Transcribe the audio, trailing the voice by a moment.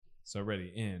So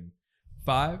ready in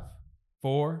 5,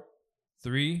 4,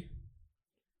 3.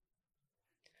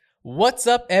 What's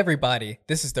up, everybody?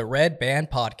 This is the Red Band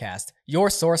Podcast, your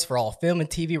source for all film and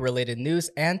TV related news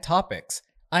and topics.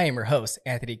 I am your host,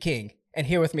 Anthony King, and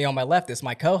here with me on my left is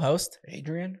my co-host,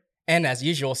 Adrian. And as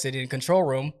usual, sitting in the control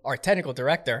room, our technical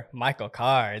director, Michael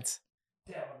Cards.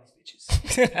 Damn on these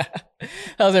bitches.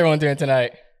 How's everyone doing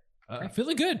tonight?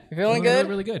 Feeling good. You feeling good?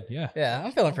 Really good, yeah. Yeah,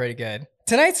 I'm feeling pretty good.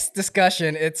 Tonight's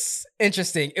discussion, it's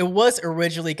interesting. It was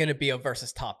originally going to be a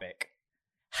versus topic.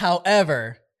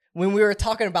 However, when we were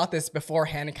talking about this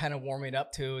beforehand and kind of warming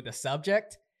up to the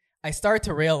subject, I started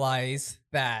to realize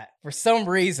that for some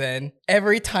reason,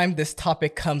 every time this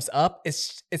topic comes up,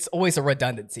 it's always a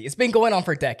redundancy. It's been going on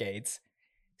for decades.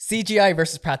 CGI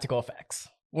versus practical effects.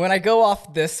 When I go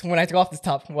off this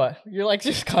top, what? You're like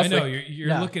just constantly. I know,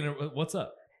 you're looking at what's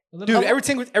up. Dude,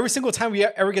 every single time we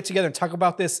ever get together and talk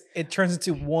about this, it turns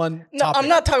into one No, topic. I'm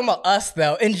not talking about us,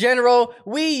 though. In general,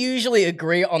 we usually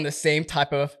agree on the same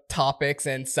type of topics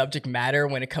and subject matter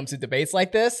when it comes to debates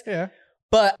like this. Yeah.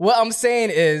 But what I'm saying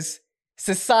is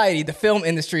society, the film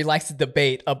industry, likes to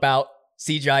debate about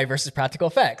CGI versus practical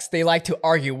effects. They like to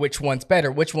argue which one's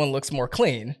better, which one looks more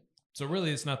clean. So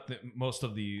really, it's not most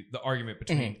of the argument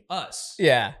between us.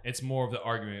 Yeah. It's more of the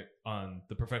argument on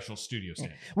the professional studio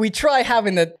stand. We try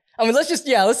having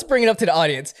let's bring it up to the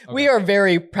audience. Okay. We are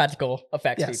very practical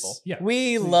effects people. Yeah.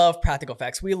 We love practical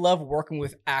effects. We love working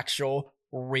with actual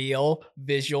real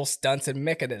visual stunts and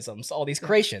mechanisms, all these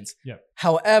creations. Yeah.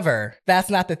 However, that's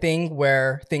not the thing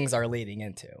where things are leading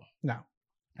into. No,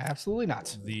 absolutely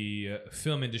not. The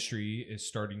film industry is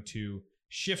starting to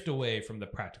shift away from the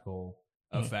practical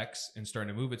effects and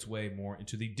starting to move its way more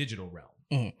into the digital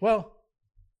realm. Well,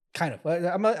 kind of.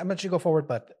 I'm gonna let you go forward,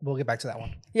 but we'll get back to that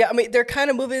one. Yeah, I mean, they're kind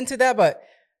of moving into that, but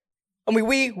I mean,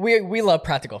 we love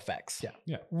practical effects.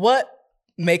 Yeah. What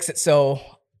makes it so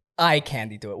eye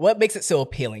candy to it? What makes it so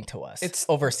appealing to us? It's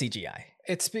over CGI.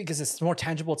 It's because it's more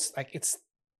tangible. It's like it's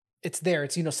there.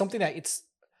 It's something that it's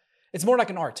more like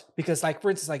an art, because like,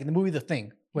 for instance, like in the movie The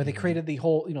Thing, where they created the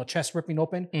whole chest ripping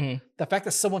open. The fact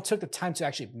that someone took the time to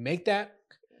actually make that,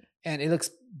 and it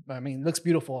looks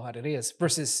beautiful how it is,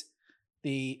 versus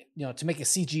the to make a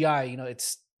CGI,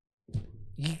 it's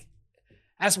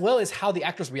as well as how the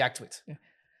actors react to it. Yeah.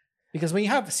 Because when you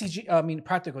have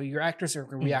practical, your actors are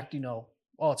going to react,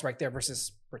 oh, it's right there,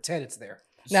 versus pretend it's there.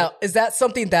 Now, is that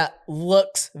something that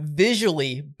looks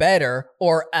visually better,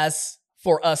 or as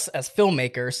for us as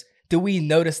filmmakers, do we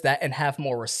notice that and have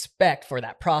more respect for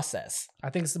that process?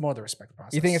 I think it's more the respect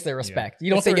process. You think it's the respect? Yeah.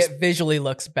 You don't think it visually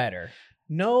looks better?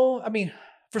 No, I mean,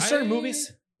 for certain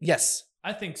movies, yes.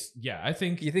 I think, yeah. I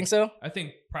think. You think so? I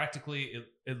think practically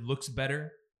it looks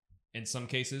better in some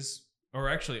cases. Or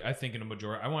actually, I think in a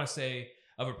majority, I want to say,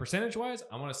 of a percentage-wise,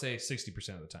 I want to say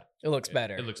 60% of the time. It looks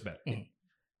better. It looks better. Mm-hmm.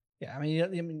 Yeah, I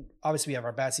mean, obviously we have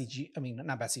our bad CG,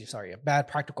 not bad CG, sorry, bad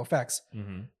practical effects.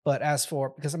 Mm-hmm. But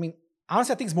because honestly,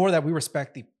 I think it's more that we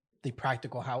respect the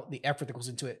practical, how the effort that goes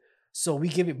into it. So we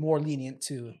give it more lenient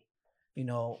to,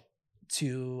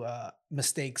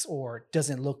 mistakes, or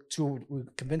doesn't look too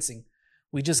convincing.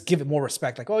 We just give it more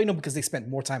respect, like, because they spent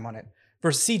more time on it.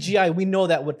 Versus CGI, we know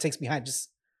that what it takes behind, just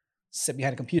sit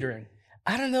behind a computer. And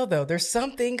I don't know, though. There's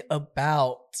something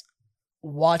about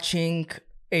watching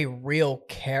a real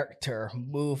character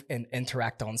move and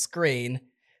interact on screen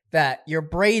that your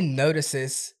brain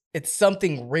notices it's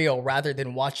something real, rather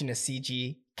than watching a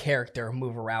CG character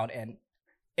move around and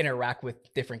interact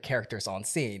with different characters on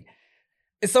scene.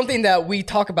 It's something that we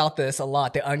talk about this a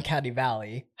lot, the uncanny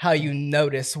valley, how you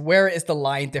notice where is the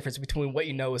line difference between what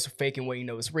you know is fake and what you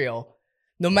know is real.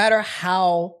 No matter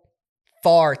how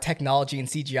far technology and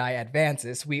CGI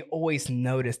advances, we always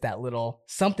notice that little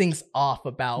something's off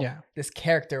about this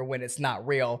character when it's not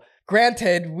real.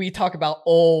 Granted, we talk about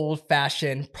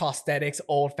old-fashioned prosthetics,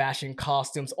 old-fashioned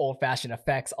costumes, old-fashioned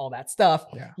effects, all that stuff.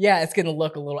 Yeah, it's going to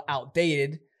look a little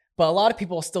outdated, but a lot of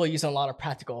people are still using a lot of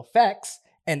practical effects,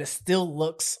 and it still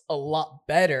looks a lot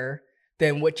better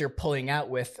than what you're pulling out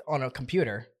with on a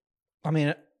computer. I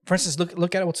mean, for instance,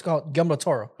 look at what's called Guillermo del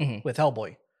Toro with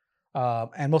Hellboy.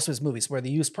 And most of his movies where they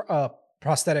use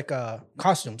prosthetic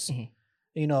costumes,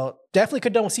 definitely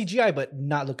could done with CGI, but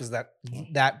not look as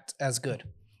that as good.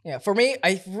 Yeah, for me,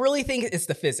 I really think it's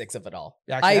the physics of it all.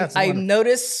 I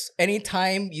notice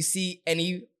anytime you see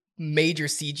any major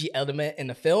CG element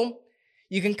in a film,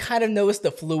 you can kind of notice the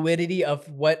fluidity of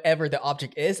whatever the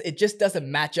object is. It just doesn't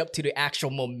match up to the actual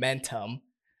momentum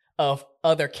of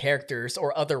other characters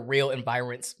or other real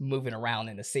environments moving around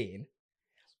in the scene.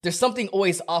 There's something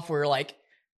always off where, like,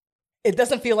 it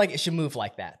doesn't feel like it should move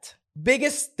like that.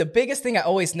 The biggest thing I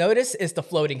always notice is the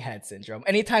floating head syndrome.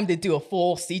 Anytime they do a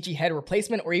full CG head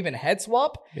replacement or even a head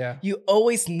swap, you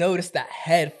always notice that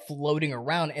head floating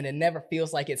around and it never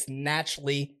feels like it's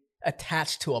naturally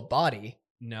attached to a body.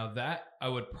 Now that I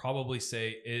would probably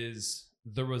say is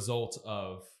the result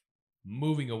of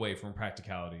moving away from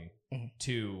practicality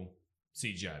to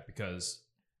CGI, because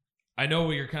I know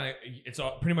you're it's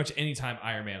pretty much anytime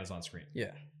Iron Man is on screen.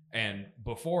 Yeah. And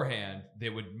beforehand they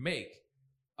would make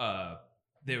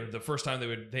the first time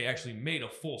they actually made a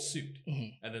full suit,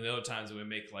 and then the other times they would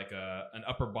make like an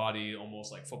upper body,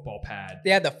 almost like football pad. They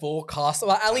had the full cost,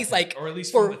 well, at least like, or at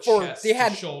least from the chest they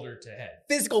had to shoulder to head,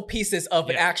 physical pieces of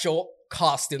an actual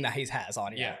costume that he has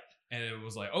on. Yeah, and it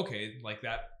was like, okay, like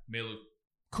that made it look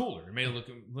cooler, it made it look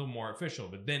a little more official.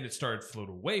 But then it started to float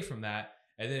away from that,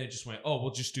 and then it just went, oh,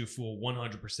 we'll just do full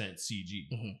 100%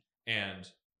 CG, and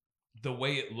the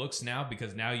way it looks now,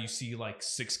 because now you see like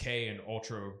 6K and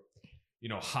ultra,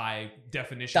 high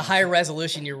definition. The high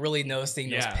resolution, you're really noticing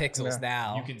those pixels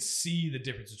now. You can see the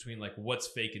difference between like what's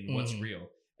fake and what's real.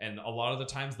 And a lot of the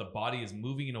times the body is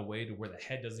moving in a way to where the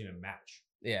head doesn't even match.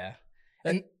 Yeah.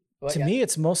 And to me,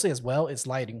 it's mostly as well as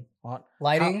lighting.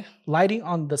 Lighting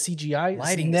on the CGI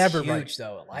lighting is never huge, right.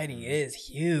 though. Lighting is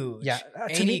huge. Yeah.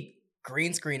 Any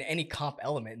green screen, any comp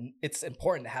element, it's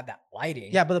important to have that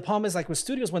lighting. Yeah, but the problem is like with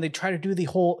studios, when they try to do the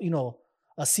whole,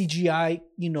 a CGI,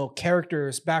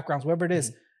 characters, backgrounds, whatever it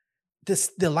is,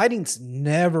 the lighting's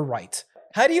never right.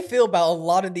 How do you feel about a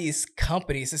lot of these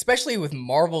companies, especially with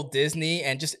Marvel, Disney,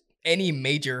 and just any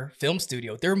major film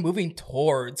studio? They're moving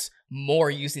towards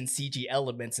more using CG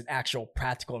elements and actual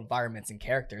practical environments and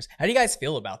characters. How do you guys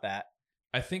feel about that?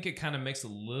 I think it kind of makes a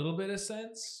little bit of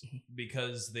sense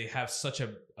because they have such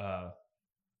a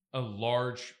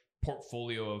large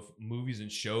portfolio of movies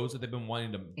and shows that they've been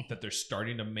wanting that they're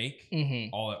starting to make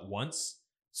all at once.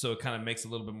 So it kind of makes a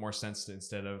little bit more sense to,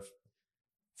 instead of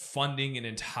funding an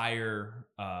entire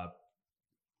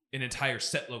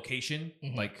set location,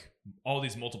 like all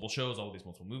these multiple shows, all these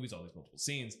multiple movies, all these multiple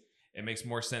scenes, it makes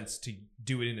more sense to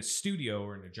do it in a studio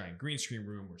or in a giant green screen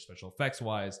room or special effects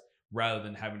wise, rather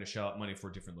than having to shell out money for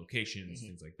different locations,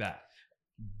 things like that.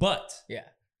 But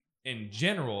in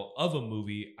general of a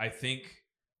movie, I think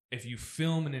if you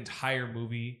film an entire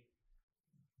movie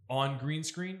on green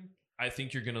screen, I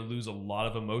think you're going to lose a lot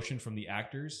of emotion from the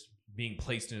actors being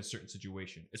placed in a certain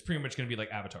situation. It's pretty much going to be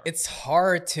like Avatar. It's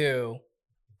hard to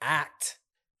act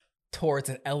towards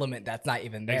an element that's not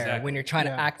even there. Exactly. When you're trying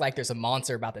to act like there's a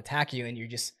monster about to attack you and you're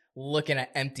just looking at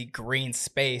empty green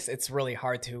space, it's really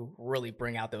hard to really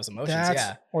bring out those emotions.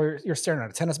 Or you're staring at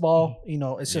a tennis ball,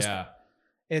 it's just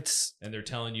and they're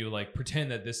telling you like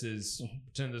pretend this is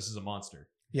a monster.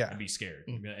 Yeah. And be scared.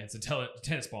 And it's a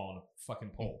tennis ball on a fucking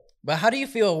pole. But how do you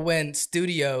feel when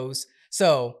studios,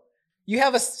 say you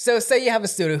have a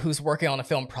studio who's working on a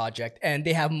film project and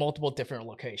they have multiple different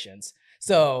locations.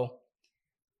 So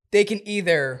they can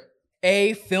either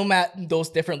film at those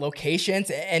different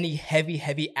locations, any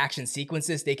heavy action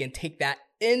sequences, they can take that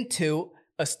into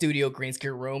a studio green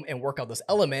screen room and work out those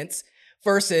elements,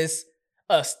 versus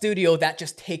a studio that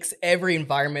just takes every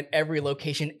environment, every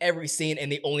location, every scene,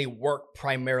 and they only work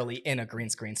primarily in a green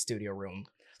screen studio room.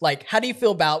 Like, how do you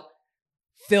feel about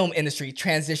film industry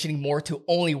transitioning more to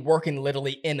only working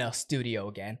literally in a studio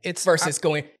again? It's versus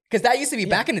going, because that used to be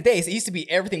back in the days, it used to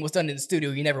be everything was done in the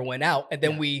studio, you never went out. And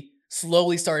then we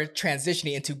slowly started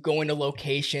transitioning into going to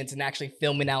locations and actually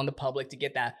filming out in the public to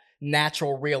get that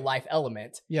natural real life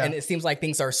element. Yeah. And it seems like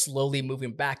things are slowly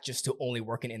moving back just to only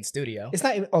working in studio. It's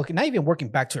not even working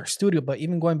back to our studio, but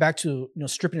even going back to,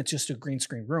 stripping it just to a green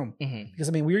screen room. Because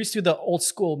we used to do the old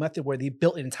school method where they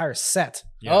built an entire set.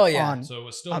 So it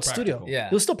was still practical. Studio. Yeah.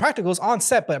 It was still practical. It was on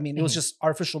set, but it was just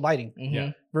artificial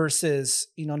lighting. Versus,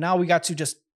 now we got to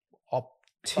just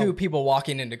two people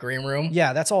walking in the green room.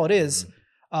 Yeah, that's all it is.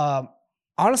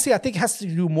 Honestly, I think it has to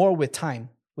do more with time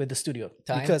with the studio.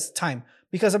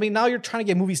 Because now you're trying to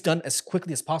get movies done as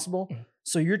quickly as possible.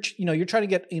 So you're trying to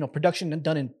get, production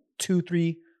done in 2,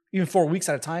 3, even 4 weeks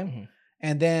at a time.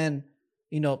 And then,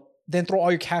 then throw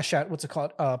all your cash at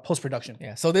post-production.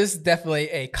 Yeah. So this is definitely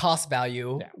a cost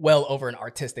value well over an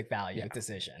artistic value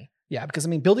decision. Yeah. Because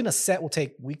building a set will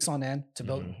take weeks on end to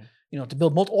build, to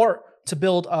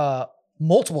build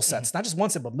multiple sets, not just one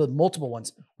set, but build multiple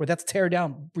ones where that's tear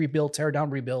down, rebuild.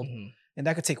 And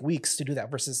that could take weeks to do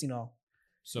that versus,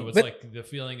 So it's like the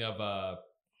feeling of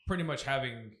pretty much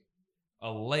having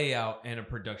a layout and a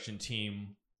production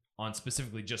team on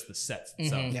specifically just the sets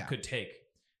itself could take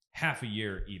half a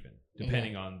year even,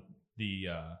 depending on the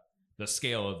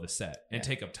scale of the set and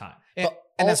take up time. And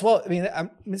as well,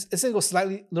 it's going to go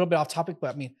a little bit off topic,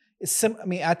 but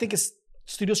I think it's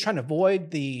studios trying to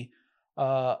avoid the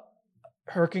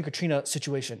Hurricane Katrina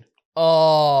situation.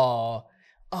 Oh,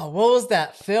 what was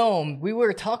that film we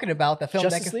were talking about? The film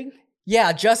Justice League?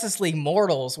 Yeah, Justice League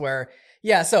Mortals, where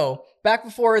so back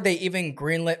before they even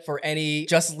greenlit for any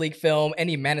Justice League film,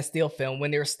 any Man of Steel film,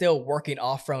 when they were still working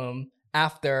off from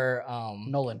after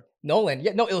Nolan.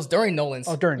 Yeah, no, it was during Nolan's.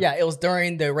 Oh, during. Yeah, it was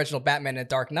during the original Batman and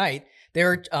Dark Knight. They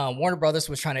were Warner Brothers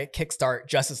was trying to kickstart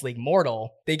Justice League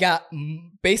Mortal. They got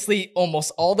basically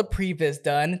almost all the previs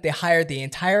done. They hired the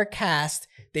entire cast.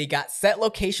 They got set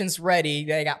locations ready.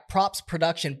 They got props,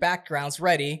 production, backgrounds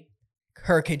ready.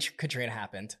 Hurricane Katrina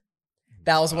happened.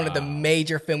 That was one of the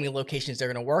major filming locations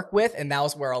they're going to work with, and that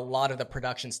was where a lot of the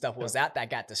production stuff was at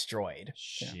that got destroyed.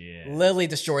 Shit. Literally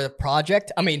destroyed the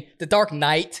project. I mean, The Dark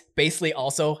Knight basically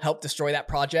also helped destroy that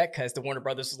project because the Warner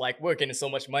Brothers was like, we're getting so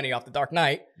much money off The Dark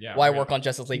Knight. Yeah, Why work on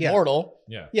Justice League Mortal?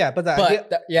 Yeah. Yeah, but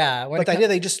the idea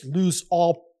they just lose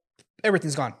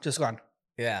everything's gone, just gone.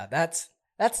 Yeah, that's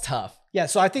tough. Yeah,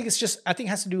 so I think it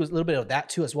has to do with a little bit of that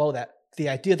too as well, that the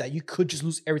idea that you could just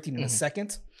lose everything in a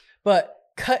second. But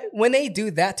when they do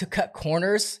that to cut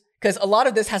corners, because a lot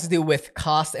of this has to do with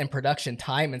cost and production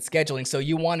time and scheduling, so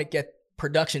you want to get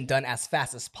production done as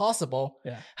fast as possible.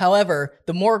 Yeah. However,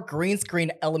 the more green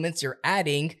screen elements you're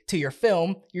adding to your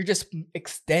film, you're just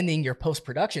extending your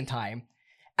post-production time.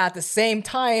 At the same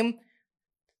time,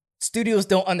 studios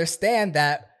don't understand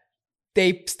that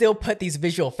they still put these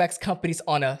visual effects companies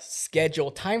on a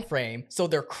scheduled time frame, so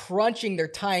they're crunching their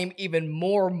time even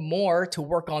more to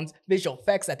work on visual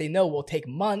effects that they know will take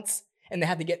months, and they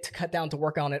have to get to cut down to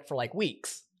work on it for like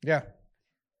weeks. Yeah.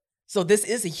 So this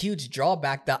is a huge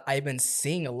drawback that I've been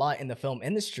seeing a lot in the film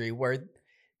industry, where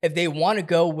if they want to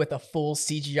go with a full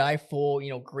CGI, full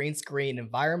green screen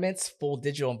environments, full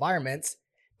digital environments,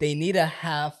 they need to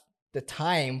have the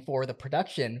time for the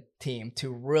production team to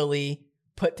really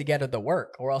put together the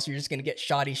work, or else you're just going to get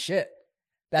shoddy shit.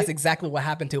 That's exactly what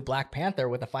happened to Black Panther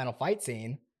with the final fight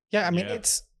scene. Yeah, I mean,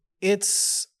 it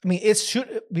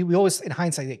should be, we always, in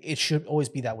hindsight, it should always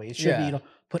be that way. It should be,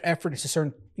 put effort into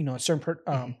certain,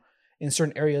 in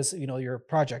certain areas, your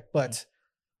project. But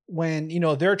when,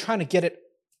 they're trying to get it,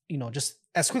 just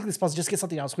as quickly as possible, just get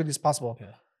something out as quickly as possible.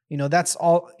 Yeah. That's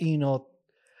all,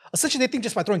 essentially they think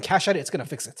just by throwing cash at it, it's going to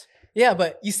fix it. Yeah,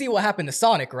 but you see what happened to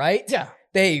Sonic, right? Yeah.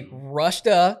 They rushed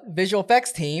a visual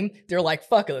effects team. They're like,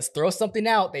 fuck it, let's throw something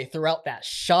out. They threw out that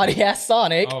shoddy ass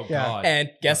Sonic. Oh, God.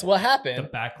 And guess what happened?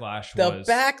 The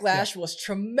backlash was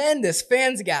tremendous.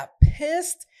 Fans got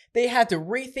pissed. They had to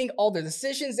rethink all their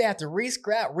decisions. They had to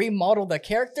remodel the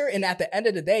character. And at the end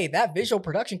of the day, that visual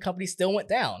production company still went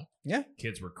down. Yeah.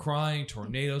 Kids were crying.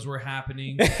 Tornadoes were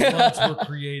happening. Floods were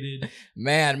created.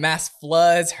 Man, mass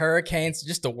floods, hurricanes,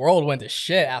 just the world went to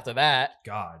shit after that.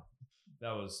 God,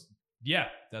 that was... Yeah,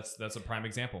 that's a prime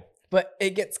example. But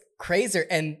it gets crazier,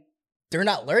 and they're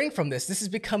not learning from this. This is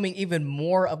becoming even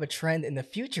more of a trend in the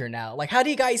future now. Like, how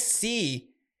do you guys see?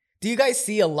 Do you guys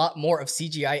see a lot more of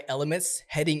CGI elements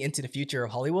heading into the future of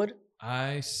Hollywood?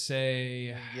 I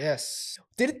say yes.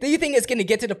 Do you think it's going to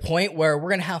get to the point where we're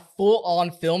going to have full-on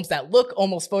films that look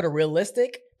almost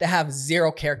photorealistic, that have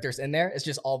zero characters in there? It's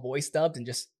just all voice dubbed and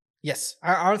just... Yes,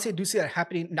 I honestly do see that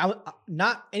happening now.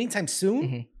 Not anytime soon.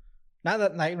 Mm-hmm. Not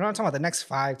that, like, we're not talking about the next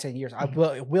 5-10 years.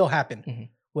 It will happen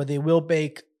where they will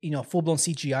bake, full-blown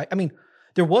CGI. I mean,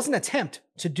 there was an attempt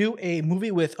to do a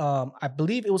movie with, I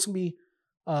believe it was going to be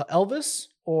Elvis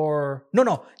or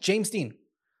James Dean.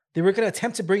 They were going to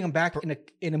attempt to bring him back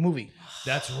in a movie.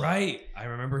 That's right. I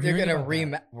remember They're hearing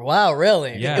going to Wow,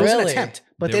 really? Yeah. It was an attempt,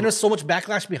 but then there's so much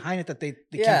backlash behind it that they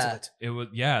canceled it. It was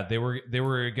they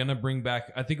were going to bring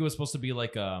back, I think it was supposed to be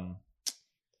like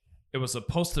it was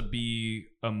supposed to be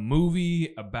a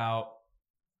movie about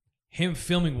him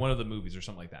filming one of the movies or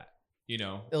something like that. It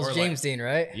was James Dean,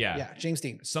 right? Yeah. Yeah, James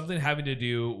Dean. Something having to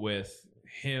do with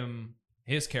him,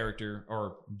 his character,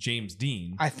 or James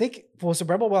Dean. I think, was it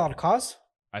Rebel Without a Cause?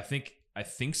 I think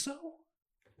so.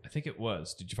 I think it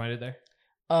was. Did you find it there?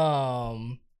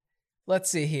 Let's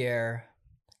see here.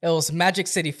 It was Magic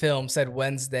City Films said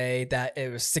Wednesday that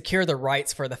it was secure the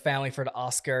rights for the family for the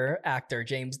Oscar actor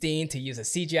James Dean to use a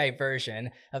CGI version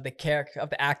of the character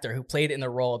of the actor who played in the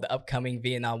role of the upcoming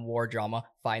Vietnam War drama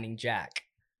Finding Jack.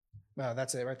 Wow,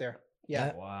 that's it right there.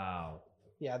 Yeah. Wow.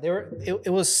 Yeah,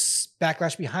 it was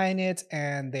backlash behind it,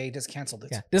 and they just canceled it.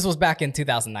 Yeah. This was back in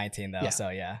 2019 though, so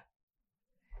yeah.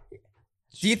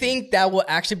 Do you think that will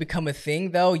actually become a thing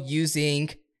though,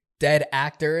 using dead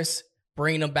actors,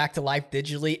 bringing them back to life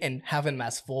digitally and having them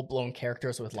as full-blown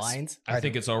characters with lines? I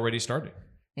think it's already starting.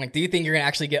 Like, do you think you're gonna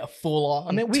actually get a full-on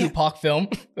I mean, Tupac film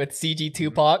with CG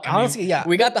Tupac? Honestly, yeah.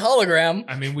 We got the hologram,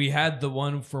 I mean, we had the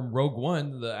one from Rogue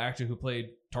One, the actor who played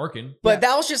Tarkin. but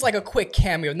that was just like a quick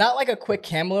cameo, not like a quick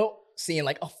cameo scene,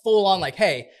 like a full-on, like,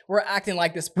 hey, we're acting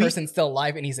like this person's still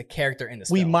alive and he's a character in this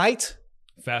We film. might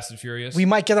Fast and Furious.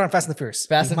 get it on Fast and the Furious.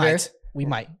 Fast and Furious? We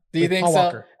might. Do you With think Paul so?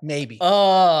 Walker, maybe.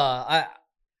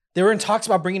 They were in talks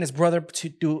about bringing his brother to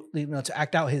do, to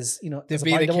act out his, to as a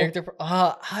be body the double. character.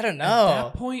 I don't At know.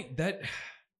 that point,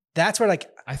 That's where,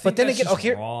 like, I think but then that's again, just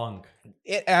okay, wrong.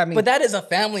 I mean, But that is a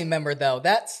family member, though.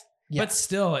 That's yeah. But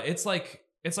still, it's like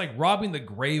robbing the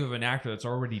grave of an actor that's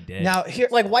already dead. now here,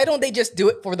 like, why don't they just do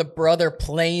it for the brother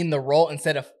playing the role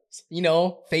instead of,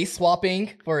 face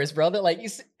swapping for his brother? Like,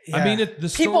 I mean, the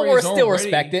story people will is still already,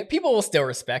 respect it. People will still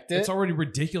respect it. It's already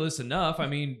ridiculous enough. I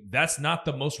mean, that's not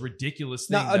the most ridiculous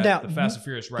thing Now- that now, the Fast and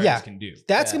Furious writers yeah. can do.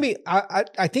 that's Yeah. gonna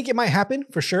be. I think it might happen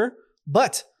for sure.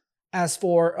 But as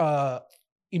for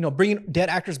bringing dead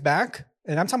actors back,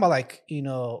 and I'm talking about like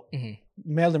Mhm.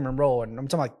 Marilyn Monroe, and I'm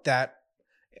talking like that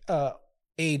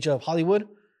age of Hollywood.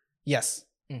 Yes,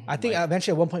 Mhm. I think Like-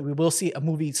 eventually at one point we will see a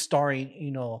movie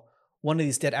starring one of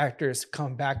these dead actors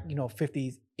come back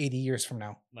 50, 80 years from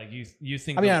now. Like you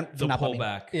think I mean, they'll not pull funny.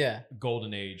 back Yeah.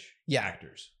 golden age Yeah.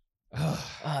 actors.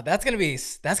 That's gonna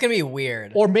be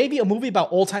weird. Or maybe a movie about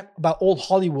old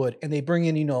Hollywood, and they bring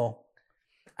in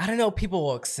I don't know. if People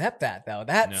will accept that though.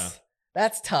 That's No.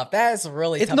 that's tough. That is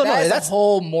really It's- tough. no, no, That is that's- a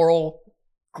whole moral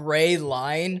gray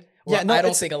line. Where Yeah, no, I don't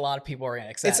it's- think a lot of people are gonna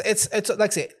accept. it's like I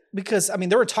say, because I mean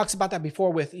there were talks about that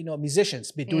before with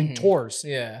musicians be doing Mhm. tours.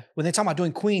 Yeah. When they talk about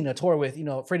doing Queen, a tour with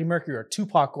Freddie Mercury or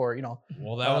Tupac or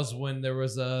Well, that was when there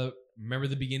was remember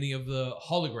the beginning of the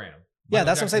hologram. Yeah, Michael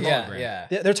that's what I'm saying. Jackson Yeah.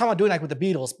 hologram. Yeah. they're talking about doing like with the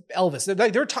Beatles, Elvis.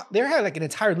 They had like an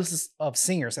entire list of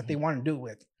singers that they want to do it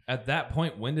with. At that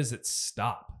point, when does it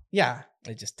stop? Yeah,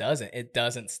 It just doesn't. It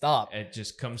doesn't stop. It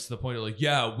just comes to the point of like,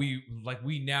 yeah,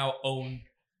 we now own.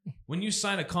 When you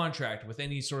sign a contract with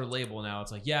any sort of label now,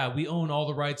 it's like, yeah, we own all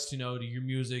the rights to your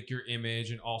music, your image,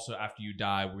 and also after you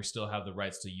die, we still have the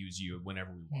rights to use you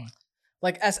whenever we want.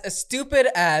 Like as stupid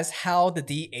as how the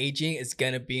de-aging is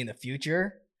gonna be in the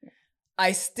future,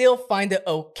 I still find it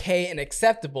okay and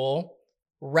acceptable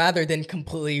rather than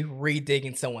completely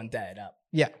redigging someone dead up.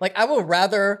 yeah. Like I would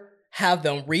rather have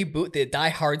them reboot the Die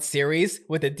Hard series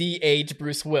with a de-aged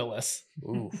Bruce Willis.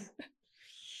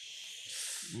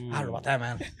 I don't know about that,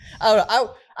 man. I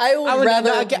would rather.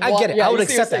 no, I get it. I would you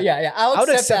accept seriously- that. Yeah, I I would would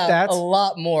accept accept that that. a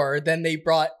lot more than they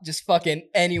brought just fucking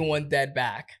anyone dead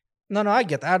back. No, I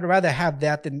get that. I'd rather have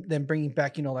that than bringing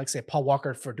back like say Paul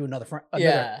Walker for doing another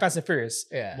Yeah. Fast and Furious.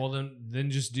 Yeah. Well, then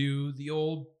just do the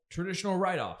old traditional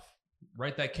write-off.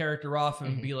 Write that character off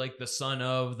and be like the son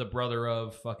of, the brother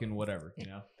of, fucking whatever,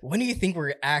 When do you think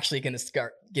we're actually going to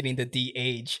start getting the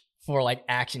de-age for like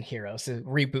action heroes, a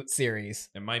reboot series?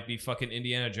 It might be fucking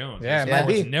Indiana Jones. Yeah, it Star might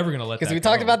Wars be. is never gonna let that Because we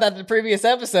talked go. about that in the previous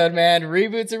episode, man.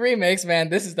 Reboots and remakes, man.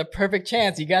 This is the perfect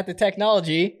chance. You got the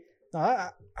technology. No,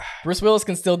 Bruce Willis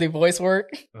can still do voice work.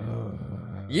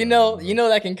 You know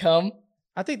that can come.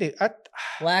 I think they.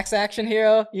 Lax action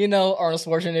hero. Arnold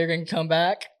Schwarzenegger can come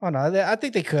back. Oh no, I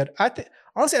think they could.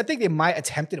 Honestly, I think they might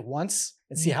attempt it once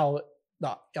and see how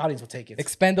the audience will take it.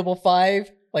 Expendable 5,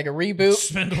 like a reboot.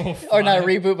 Expendable Or not a 5.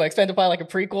 reboot, but Expendable 5, like a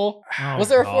prequel. Oh, Was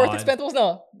there a fourth God. Expendables?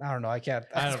 No. I don't know. I can't.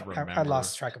 I don't I remember.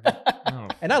 lost track of it. Oh,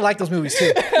 And I like those movies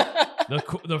too.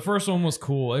 the first one was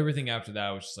cool. Everything after that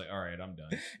was just like, all right, I'm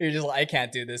done. You're just like, I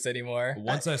can't do this anymore.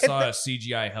 Once I saw a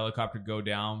CGI helicopter go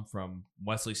down from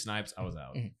Wesley Snipes, I was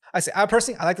out. I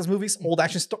personally, I like those movies. Old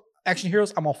action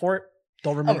heroes. I'm all for it.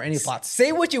 Don't remember any plots.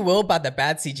 Say what you will about the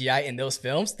bad CGI in those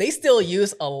films, they still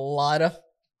use a lot of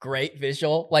great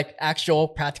visual, like actual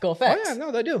practical Oh effects. yeah,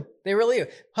 no, they do. They really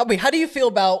do. How do you feel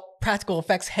about practical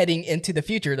effects heading into the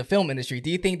future, the film industry?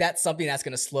 Do you think that's something that's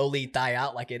going to slowly die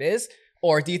out like it is?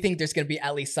 Or do you think there's going to be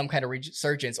at least some kind of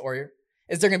resurgence? Or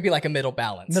is there going to be like a middle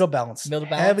balance? Middle balance. Middle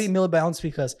balance? Heavy middle balance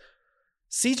because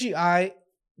CGI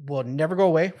will never go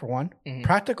away, for one. Mhm.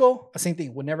 Practical, the same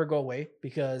thing, will never go away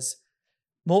because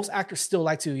most actors still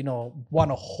like to,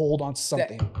 want to hold on to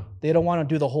something. They don't want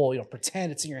to do the whole,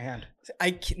 pretend it's in your hand.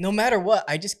 No matter what,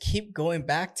 I just keep going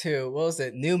back to, what was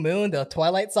it, New Moon, the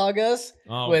Twilight Sagas?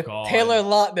 Oh, with God. Taylor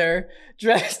Lautner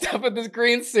dressed up in this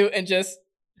green suit and just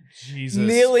Jesus.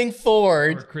 kneeling Or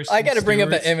forward. Kristen I got to bring up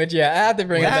Stewart's- the image. Yeah, I have to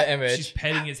bring up That- the image. She's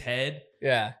petting his head.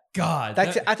 Yeah. God.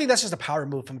 I think that's just a power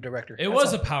move from a director. It That's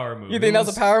was all. a power move. You think that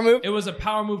was a power move? It was a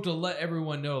power move to let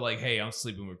everyone know, like, hey, I'm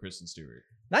sleeping with Kristen Stewart.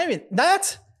 Not even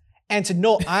that, and to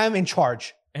know I'm in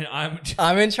charge. And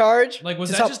I'm in charge. like, was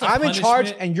To that tell just a I'm in punishment?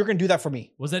 charge, and you're gonna do that for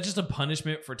me. Was that just a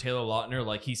punishment for Taylor Lautner?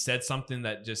 Like, he said something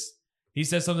that just He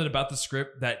said something about the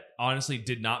script that honestly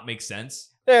did not make sense.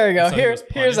 There you go. So he was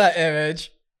Here's that punished.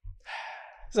 image.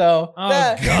 So Oh,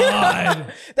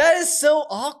 God. that is so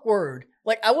awkward.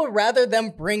 Like, I would rather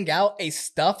them bring out a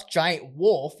stuffed giant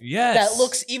wolf Yes. that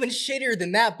looks even shittier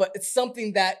than that, but it's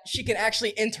something that she can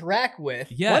actually interact with.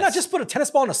 Yes. Why not just put a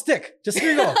tennis ball on a stick? Just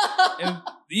here you go. And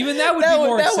even that would be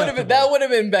more acceptable. That would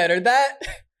have been better. That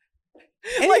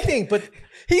Anything, but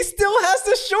he still has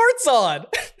the shorts on.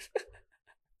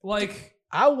 Like,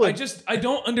 I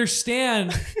don't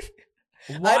understand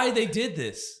why they did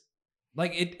this.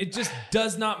 Like, it just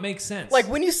does not make sense. Like,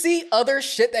 when you see other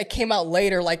shit that came out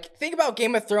later, like, think about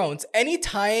Game of Thrones.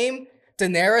 Anytime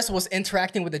Daenerys was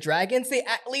interacting with the dragons, they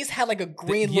at least had like a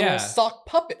green Yeah. little sock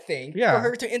puppet thing Yeah. for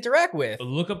her to interact with.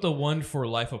 look up the one for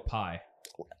Life of Pi.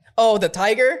 Oh, the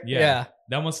tiger? Yeah.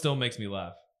 That one still makes me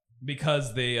laugh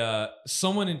because they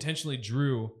someone intentionally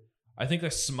drew, I think,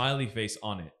 a smiley face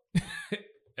on it.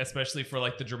 Especially for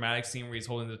like the dramatic scene where he's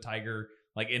holding the tiger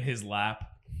like in his lap.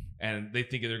 And they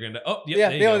think they're gonna. Oh, Yeah,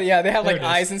 there you go. they have There like it is.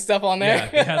 eyes and stuff on there.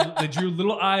 Yeah, they drew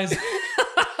little eyes.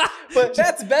 But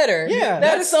that's better. Yeah,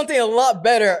 that is something a lot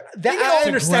better. That Think I how-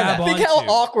 understand that. grab Think how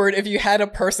onto. awkward if you had a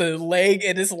person laying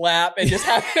in his lap and just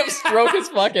have him stroke his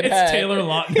fucking It's head. Taylor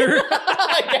Lautner.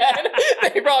 Again,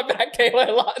 they brought back Taylor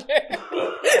Lautner.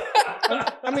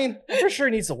 I mean, I'm pretty sure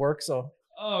he needs to work. So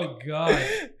Oh God.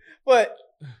 But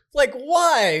like,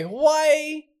 why?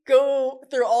 Why go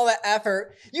through all that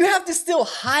effort? You have to still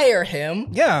hire him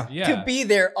yeah, Yeah. to be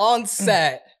there on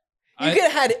set. You I- could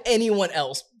have had anyone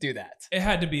else do that. It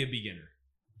had to be a beginner.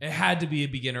 It had to be a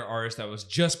beginner artist that was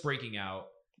just breaking out.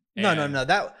 no. and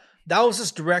That was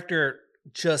this director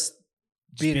just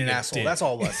being being an a asshole. dick. That's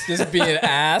all it was. Just be an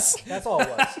ass. That's all it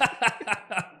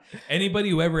was. Anybody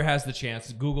who ever has the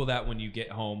chance, Google that when you get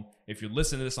home. If you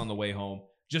listen to this on the way home,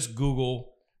 just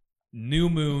Google New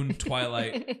Moon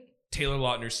Twilight Taylor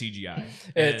Lautner CGI.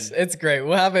 It's great.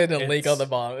 We'll have it in a link it's- on the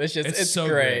bottom. It's so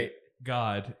great.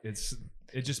 God,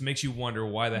 it just makes you wonder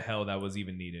why the hell that was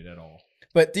even needed at all.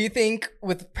 But do you think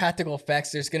with practical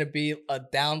effects, there's going to be a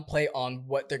downplay on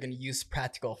what they're going to use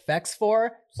practical effects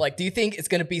for? Like, do you think it's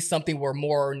going to be something where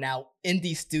more now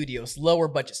indie studios, lower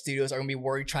budget studios are going to be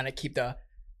worried trying to keep the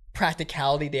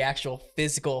practicality, the actual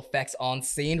physical effects on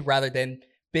scene rather than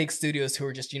big studios who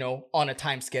are just, on a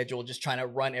time schedule, just trying to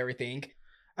run everything?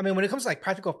 I mean, when it comes to like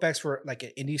practical effects for like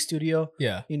an indie studio,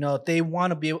 Yeah. they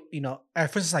want to be able, for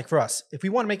instance, like for us, if we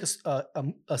want to make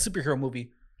a superhero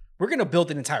movie, we're going to build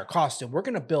an entire costume. We're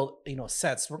going to build,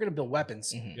 sets. We're going to build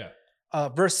weapons. Mhm. Yeah.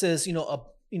 Versus,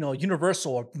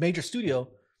 Universal or major studio,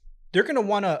 they're going to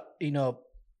want to,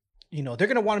 they're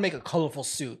going to want to make a colorful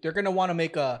suit. They're going to want to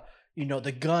make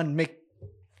the gun make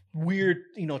weird,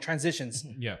 transitions.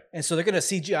 Yeah. And so they're going to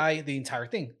CGI the entire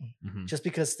thing Mhm. just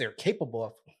because they're capable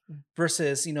of.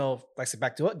 Versus, like I said,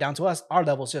 down to us, our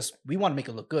level is just, we want to make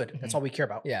it look good. That's all we care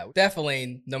about. Yeah,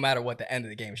 definitely, no matter what the end of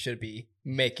the game should be,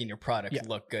 making your product Yeah.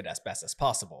 look good as best as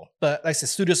possible. But like I said,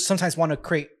 studios sometimes want to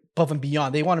create above and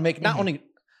beyond. They want to make not only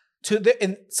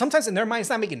and sometimes in their mind, it's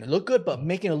not making it look good, but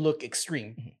making it look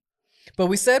extreme. But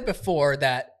we said before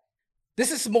that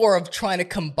this is more of trying to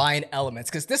combine elements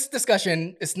because this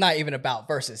discussion is not even about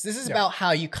versus. This is Yeah. about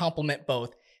how you complement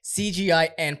both CGI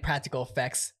and practical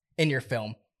effects in your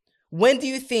film. When do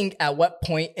you think, at what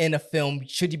point in a film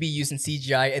should you be using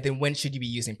CGI, and then when should you be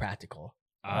using practical?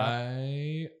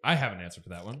 I have an answer for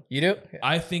that one. You do?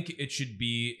 I think it should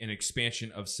be an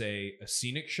expansion of, say, a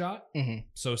scenic shot. Mhm.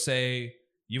 So, say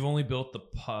you've only built the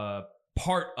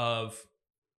part of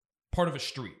a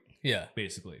street, Yeah.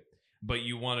 basically, but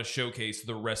you want to showcase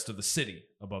the rest of the city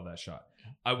above that shot.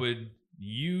 I would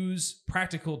use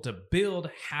practical to build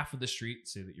half of the street,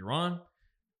 say that you're on,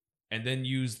 and then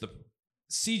use the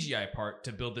CGI part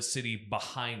to build the city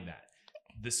behind that.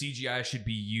 The CGI should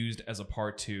be used as a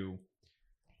part to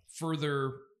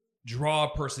further draw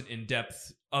a person in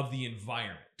depth of the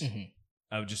environment. Mhm.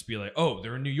 I would just be like, oh,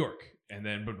 they're in New York. And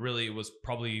then, but really it was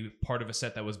probably part of a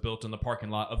set that was built in the parking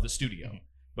lot of the studio.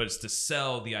 But it's to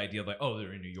sell the idea of like, oh,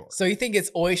 they're in New York. So you think it's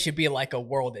always should be like a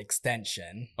world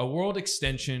extension? A world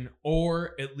extension,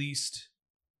 or at least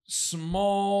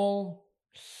small.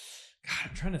 God,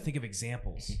 I'm trying to think of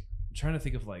examples. I'm trying to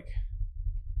think of like,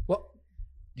 Well,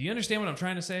 do you understand what I'm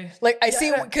trying to say? Like I see,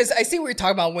 Yeah. because I see what you're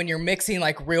talking about when you're mixing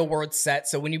like real world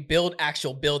sets. So when you build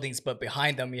actual buildings, but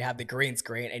behind them you have the green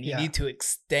screen, and you Yeah. need to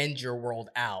extend your world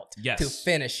out Yes. to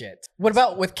finish it. What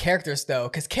about with characters though?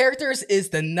 Because characters is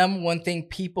the number one thing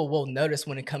people will notice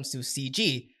when it comes to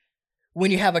CG. When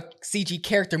you have a CG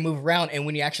character move around, and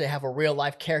when you actually have a real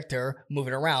life character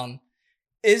moving around,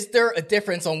 is there a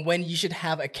difference on when you should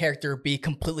have a character be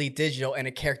completely digital and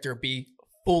a character be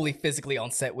fully physically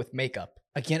on set with makeup.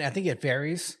 Again, I think it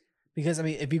varies because I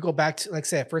mean, if you go back to like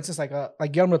say, for instance, like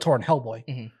Guillermo del Toro in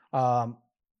Hellboy,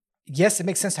 yes, it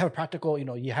makes sense to have a practical. You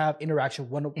know, you have interaction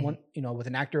one, you know, with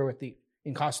an actor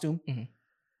in costume,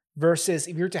 versus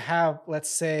if you're to have, let's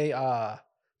say,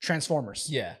 Transformers.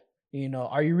 Yeah. You know,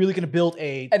 are you really going to build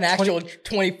an actual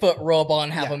 20-foot robot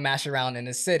and have him mash around in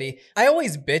his city? I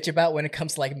always bitch about when it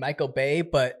comes to like Michael Bay,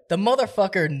 but the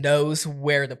motherfucker knows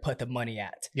where to put the money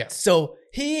at. Yes. So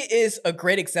he is a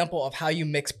great example of how you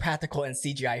mix practical and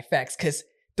CGI effects, because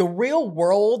the real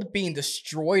world being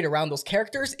destroyed around those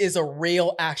characters is a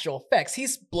real actual effects.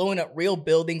 He's blowing up real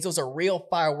buildings. Those are real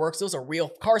fireworks. Those are real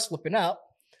cars flipping up.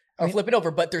 Or flipping over,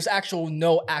 but there's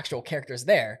no actual characters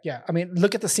there. Yeah, I mean,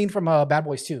 look at the scene from Bad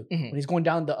Boys 2 when he's going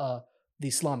down the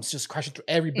slums, just crashing through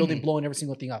every building, blowing every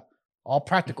single thing up. All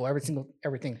practical,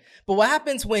 everything. But what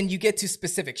happens when you get to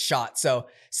specific shots? So,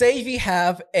 say if you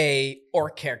have a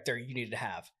orc character you need to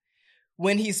have.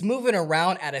 When he's moving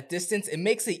around at a distance, it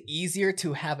makes it easier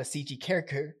to have a CG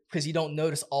character because you don't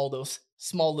notice all those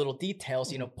small little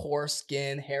details, you know, pores,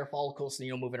 skin, hair follicles,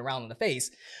 you know, moving around in the face.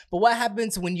 But what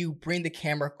happens when you bring the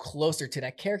camera closer to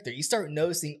that character? You start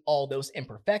noticing all those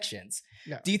imperfections.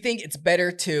 Yeah. Do you think it's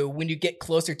better to, when you get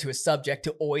closer to a subject,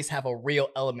 to always have a real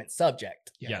element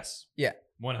subject? Yes. Yeah.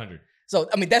 100. So,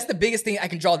 I mean, that's the biggest thing I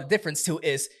can draw the difference to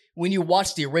is when you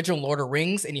watch the original Lord of the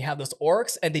Rings and you have those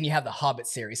orcs, and then you have the Hobbit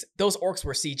series. Those orcs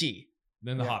were CG.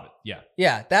 Then the Hobbit. Yeah.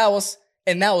 Yeah, that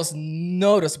was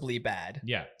noticeably bad.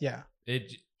 Yeah. Yeah.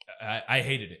 I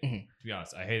hated it, to be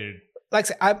honest. I hated it. Like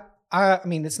I say, I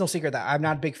mean, it's no secret that I'm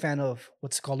not a big fan of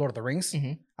what's called Lord of the Rings.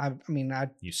 I mean,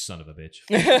 you son of a bitch.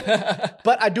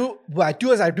 But I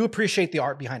do appreciate the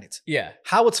art behind it. Yeah,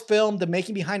 how it's filmed, the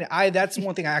making behind it. That's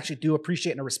one thing I actually do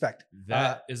appreciate and respect.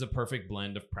 That is a perfect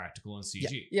blend of practical and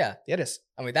CG. Yeah, it is.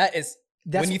 I mean, that's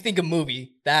when you think of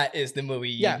movie, that is the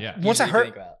movie. Once I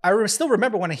heard, I still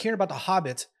remember when I hear about the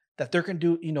Hobbit. That they're gonna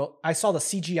do, you know, I saw the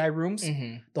CGI rooms,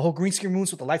 the whole green screen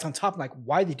rooms with the lights on top. I'm like,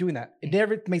 why are they doing that? It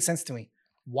never made sense to me.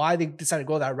 Why they decided to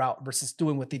go that route versus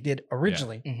doing what they did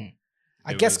originally.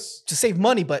 I guess to save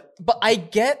money, but I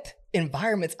get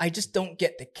environments. I just don't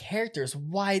get the characters.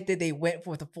 Why did they went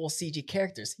for the full CG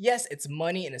characters? Yes, it's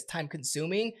money and it's time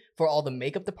consuming for all the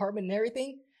makeup department and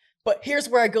everything. But here's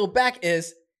where I go back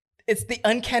is, it's the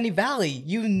uncanny valley.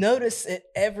 You notice it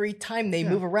every time they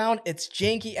move around. It's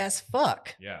janky as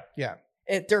fuck. Yeah.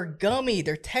 They're gummy.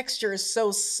 Their texture is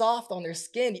so soft on their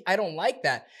skin. I don't like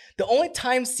that. The only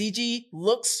time CG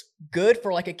looks good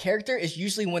for like a character is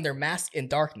usually when they're masked in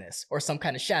darkness or some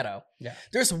kind of shadow. Yeah.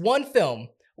 There's one film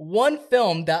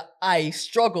that I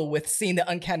struggle with seeing the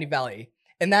uncanny valley.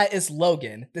 And that is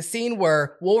Logan. The scene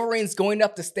where Wolverine's going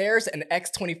up the stairs and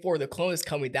X-24, the clone, is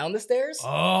coming down the stairs.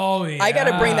 Oh, yeah. I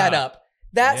gotta bring that up.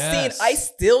 That scene, I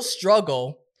still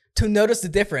struggle to notice the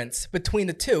difference between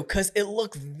the two because it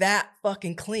looks that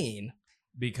fucking clean.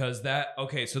 Because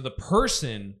so the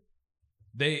person,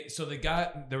 there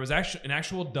was actually an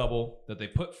actual double that they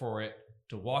put for it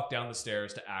to walk down the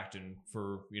stairs to act and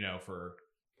for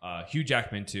Hugh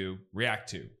Jackman to react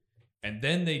to. And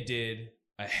then they did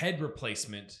a head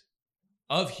replacement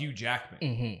of Hugh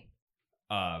Jackman.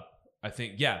 I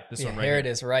think, this one right here. Here it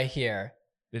is, right here.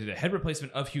 They did a head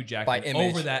replacement of Hugh Jackman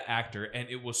over that actor, and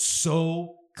it was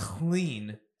so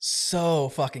clean. So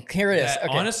fucking here it is.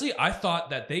 Okay. Honestly, I thought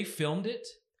that they filmed it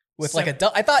with like a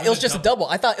double. I thought it was just a double.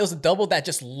 I thought it was a double that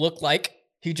just looked like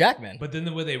Hugh Jackman. But then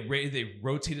the way they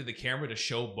rotated the camera to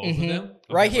show both of them.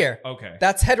 Right here. Okay.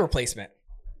 That's head replacement.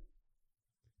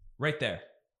 Right there.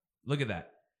 Look at that.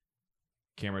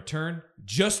 Camera turn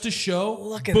just to show.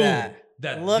 Look at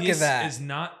that. This is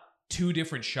not two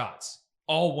different shots.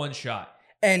 All one shot.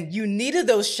 And you needed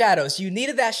those shadows. You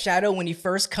needed that shadow when he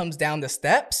first comes down the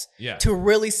steps to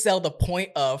really sell the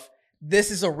point of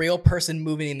this is a real person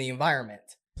moving in the environment.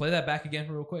 Play that back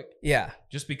again real quick. Yeah.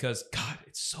 Just because, God,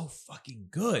 it's so fucking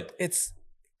good. It's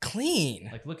clean.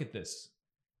 Like, look at this.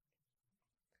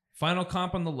 Final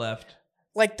comp on the left.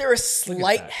 Like, there is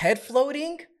slight head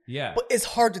floating. Yeah. But it's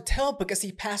hard to tell because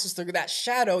he passes through that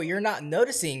shadow. You're not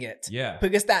noticing it. Yeah.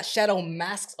 Because that shadow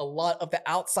masks a lot of the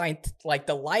outside, like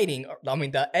the lighting,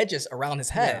 the edges around his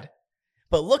head. Yeah.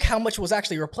 But look how much was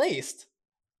actually replaced.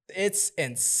 It's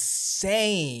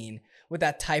insane with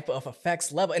that type of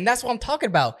effects level. And that's what I'm talking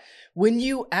about. When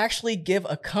you actually give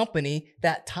a company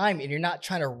that time and you're not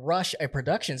trying to rush a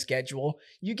production schedule,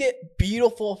 you get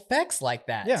beautiful effects like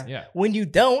that. Yeah. When you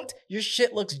don't, your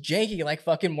shit looks janky like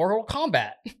fucking Mortal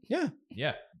Kombat.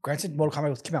 Yeah. Granted, Mortal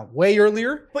Kombat came out way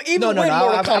earlier. But even when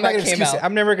Mortal Kombat came out.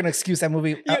 I'm never going to excuse that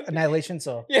movie, Annihilation,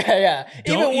 so. Yeah.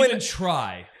 Don't even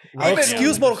try. I'll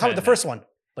excuse Mortal Kombat, the first one.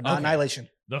 but not Okay. Annihilation.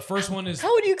 The first one is.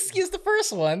 How would you excuse the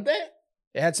first one?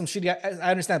 It had some shitty.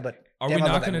 I understand, but Are damn, we I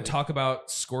love not that going to movie. talk about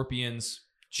Scorpion's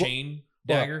chain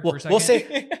Well, dagger well, for a second? we'll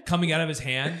say Coming out of his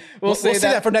hand. We'll say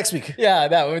say that for next week. Yeah,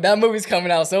 that movie's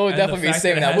coming out, so we'll And the definitely be fact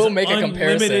saying it that. has We'll make a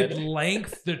unlimited comparison.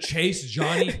 length to chase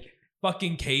Johnny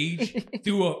fucking Cage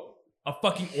through a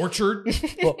fucking orchard.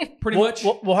 Well, Pretty we'll, much.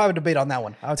 We'll have a debate on that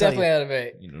one. I'll tell Definitely you. out of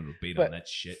it. You know, debate But- on that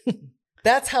shit.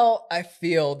 That's how I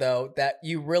feel, though, that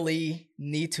you really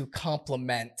need to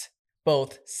complement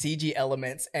both CG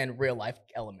elements and real life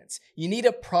elements. You need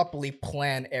to properly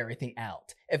plan everything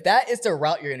out. If that is the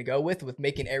route you're going to go with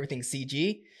making everything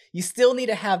CG, you still need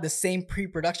to have the same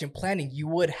pre-production planning you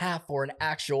would have for an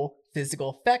actual physical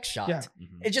effect shot. Yeah.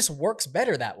 Mhm. It just works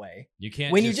better that way. You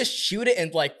can't When you just shoot it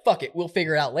and like, fuck it, we'll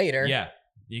figure it out later. Yeah.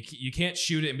 You can't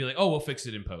shoot it and be like, oh, we'll fix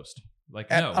it in post. Like,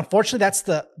 And no. unfortunately,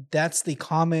 that's the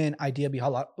common idea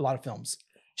behind a lot of films.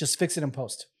 Just fix it in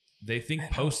post. They think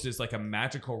post is like a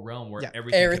magical realm where Yeah.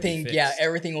 everything can be fixed.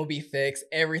 Everything will be fixed.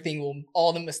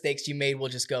 All the mistakes you made will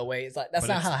just go away. It's like, that's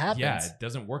But not how it happens. Yeah, it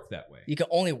doesn't work that way. You can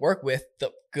only work with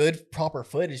the good, proper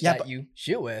footage Yeah, that but- you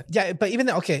shoot with. Yeah, but even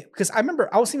then, okay, because I remember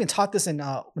I was even taught this in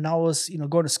when I was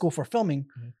going to school for filming.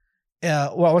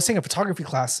 Well, I was taking a photography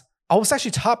class. I was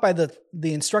actually taught by the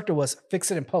instructor was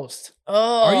fix it in post.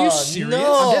 Oh, Are you serious?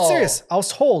 No. I'm dead serious. I was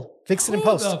told fix it in Who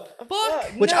post. the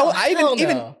fuck? Which No, I hell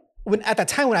even no. when at that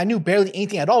time when I knew barely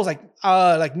anything at all, I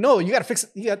was like no, you gotta fix it.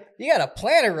 You gotta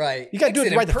plan it right. You gotta do Fix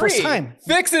it in right the first pre. time.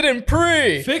 Fix it in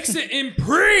pre. Fix it in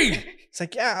pre. It's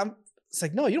like it's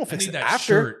like no, you don't I fix need it that after.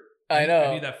 shirt. I know.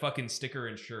 I need that fucking sticker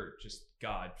and shirt. Just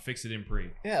God, fix it in pre.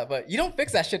 Yeah, but you don't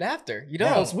fix that shit after. You No,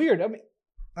 don't. it's weird. I mean,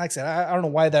 like I said, I don't know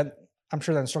why that. I'm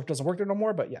sure that instructor doesn't work there no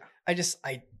more, but yeah. I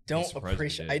don't surprised we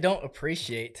appreciate. did. I don't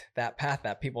appreciate that path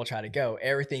that people try to go.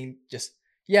 Everything just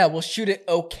we'll shoot it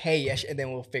okay-ish and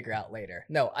then we'll figure out later.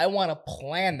 No, I want to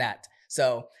plan that.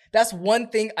 So that's one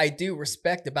thing I do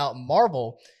respect about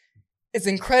Marvel. It's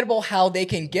incredible how they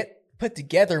can put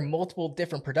together multiple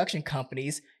different production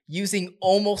companies using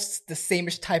almost the same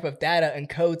type of data and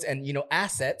codes and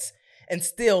assets, and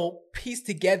still piece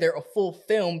together a full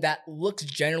film that looks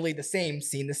generally the same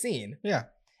scene to scene. Yeah.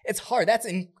 It's hard. That's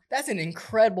an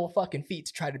incredible fucking feat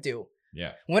to try to do.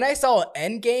 Yeah. When I saw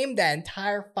Endgame, that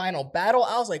entire final battle,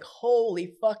 I was like,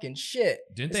 holy fucking shit.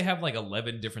 Didn't they have like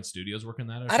 11 different studios working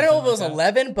that? Or I don't know if it was something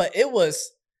like that? 11, but it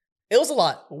was a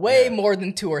lot. Way Yeah. more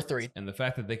than 2 or 3. And the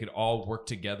fact that they could all work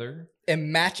together.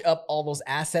 And match up all those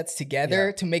assets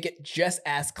together to make it just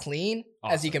as clean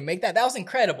as you Awesome. can make that. That was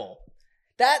incredible.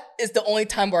 That is the only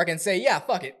time where I can say, yeah,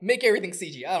 fuck it. Make everything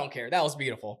CG. I don't care. That was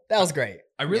beautiful. That was great.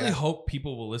 I really Yeah. hope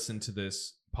people will listen to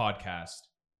this podcast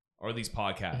or these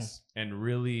podcasts and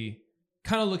really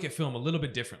kind of look at film a little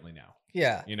bit differently now,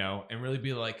 Yeah. and really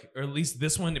be like, or at least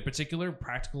this one in particular,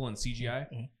 practical and CGI,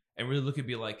 and really look and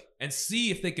be like, and see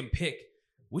if they can pick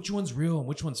which one's real and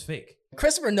which one's fake.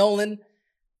 Christopher Nolan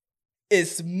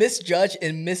is misjudged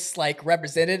and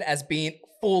represented as being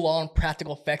full-on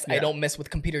practical effects. I Yeah. don't mess with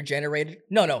computer generated.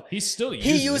 No. He still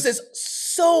He uses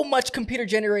so much computer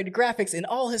generated graphics in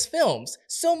all his films.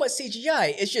 So much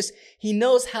CGI. It's just he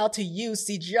knows how to use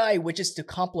CGI, which is to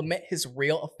complement his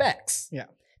real effects. Yeah.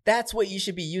 That's what you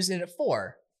should be using it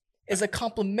for. Is a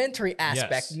complementary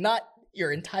aspect, Yes. not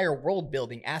your entire world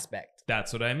building aspect.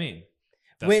 That's what I mean.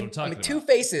 That's what I'm talking about.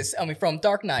 Two-Faces, from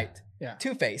Dark Knight. Yeah.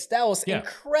 Two-Face, that was Yeah.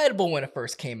 incredible when it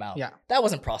first came out. Yeah. That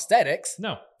wasn't prosthetics.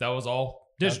 No, that was all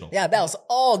digital. Yeah, that was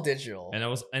all digital. And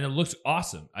it looked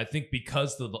awesome. I think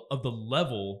because of the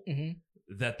level Mhm.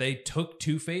 that they took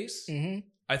Two-Face, Mhm.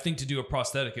 I think to do a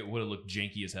prosthetic, it would have looked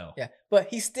janky as hell. Yeah, but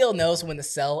he still knows when to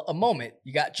sell a moment.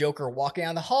 You got Joker walking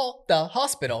down the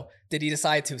hospital. Did he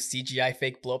decide to CGI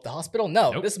fake blow up the hospital?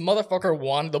 No, Nope. this motherfucker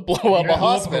wanted to blow up Blew a up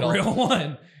hospital. a real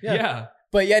one. Yeah. Yeah.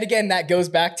 But yet again, that goes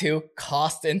back to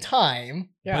cost and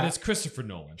time. But it's Christopher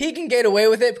Nolan. He can get away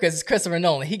with it because it's Christopher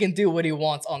Nolan. He can do what he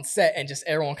wants on set, and just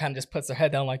everyone kind of just puts their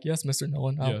head down like, "Yes, Mr.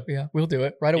 Nolan. Yeah, we'll do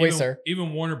it right away, even, sir.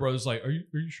 Even Warner Brothers like, are you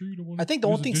sure you don't want? I think the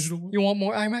use only a thing- digital one? You want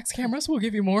more IMAX cameras? We'll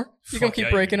give you more. You're gonna Fuck keep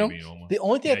yeah, breaking you them." can give me one. The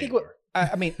only thing Yeah, I think you what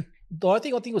I mean, the only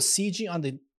thing I think was CG on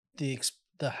the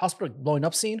hospital blowing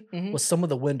up scene Mhm. was some of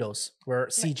the windows were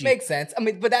CG. Makes sense.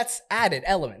 But that's added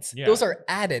elements. Yeah. Those are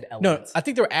added No, elements. I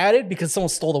think they were added because someone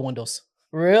stole the windows.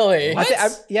 Really?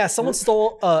 Yeah, someone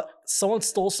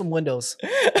stole some windows.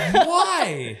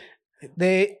 Why?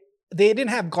 They didn't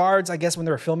have guards, I guess, when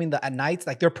they were filming at night.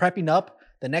 Like they're prepping up.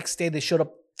 The next day they showed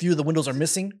up. Few of the windows are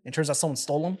missing. It turns out someone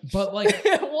stole them. But like,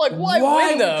 Like, why would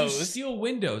windows? you steal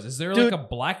windows? Is there Dude. like a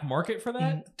black market for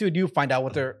that? Dude, you find out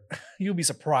what they're. You'll be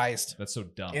surprised. That's so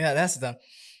dumb. Yeah, that's dumb.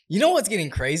 You know what's getting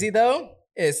crazy though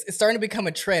is it's starting to become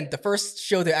a trend. The first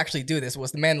show to actually do this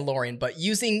was The Mandalorian, but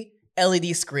using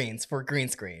LED screens for green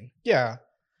screen. Yeah.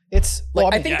 It's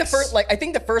Like I think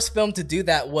the first film to do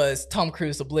that was Tom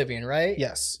Cruise Oblivion, right?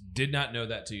 Yes. Did not know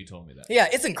that till you told me that. Yeah,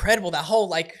 it's incredible. That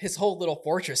whole his whole little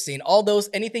fortress scene, all those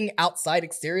anything outside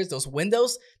exteriors, those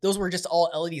windows, those were just all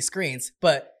LED screens.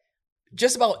 But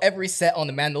just about every set on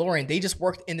The Mandalorian, they just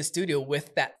worked in the studio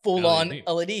with that full-on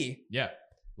LED. Yeah,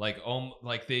 like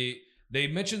they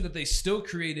mentioned that they still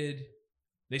created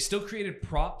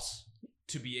props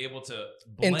to be able to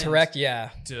blend, interact,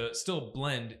 to still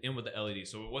blend in with the LED.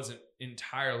 So it wasn't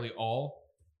entirely all,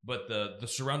 but the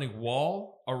surrounding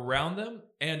wall around them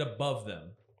and above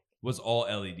them was all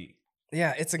LED.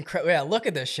 Yeah, it's incredible. Yeah, look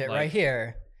at this shit right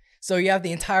here. So you have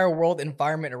the entire world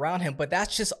environment around him, but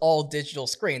that's just all digital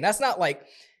screen. That's not like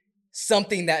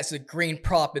something that's a green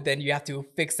prop, but then you have to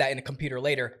fix that in a computer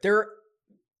later. They're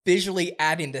visually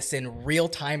adding this in real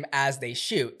time as they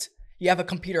shoot. You have a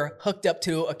computer hooked up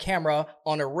to a camera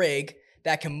on a rig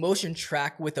that can motion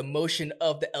track with the motion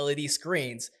of the LED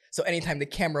screens. So anytime the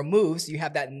camera moves, you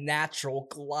have that natural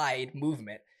glide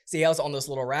movement. See how it's on those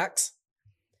little racks?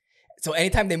 So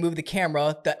anytime they move the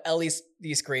camera, the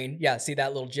LED screen, see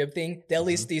that little jib thing? The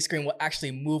LED screen will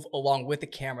actually move along with the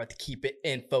camera to keep it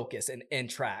in focus and in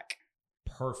track.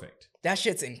 Perfect. That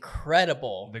shit's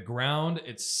incredible. The ground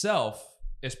itself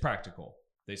is practical.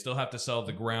 They still have to sell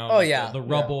the ground, the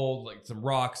rubble, like some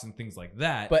rocks and things like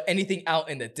that. But anything out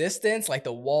in the distance, like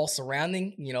the wall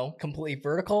surrounding, completely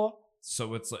vertical.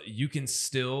 So it's like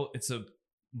it's a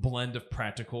blend of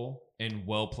practical and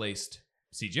well-placed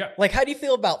CGI. Like, how do you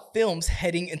feel about films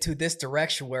heading into this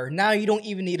direction where now you don't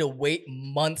even need to wait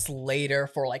months later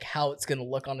for like how it's going to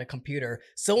look on the computer?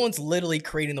 Someone's literally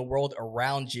creating the world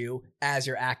around you as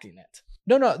you're acting it.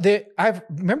 No. I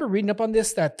remember reading up on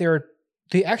this that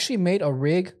they actually made a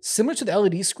rig similar to the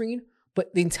LED screen,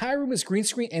 but the entire room is green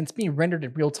screen and it's being rendered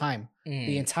in real time.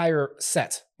 The entire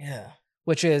set. Yeah.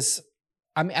 Which is,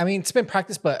 I mean, it's been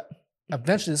practiced, but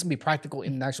eventually this will be practical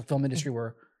in the actual film industry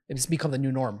where it's become the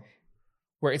new norm,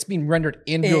 where it's being rendered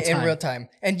in real time. In real time.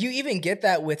 And you even get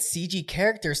that with CG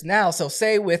characters now. So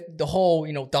say with the whole,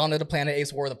 Dawn of the Planet of the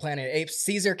Apes, War of the Planet of the Apes,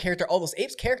 Caesar character, all those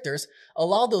apes characters, a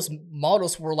lot of those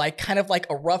models were like kind of like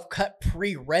a rough cut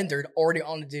pre-rendered already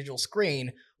on the digital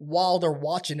screen while they're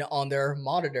watching it on their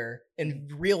monitor in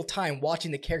real time,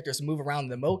 watching the characters move around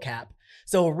the mocap.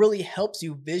 So it really helps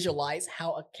you visualize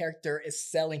how a character is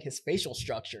selling his facial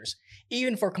structures,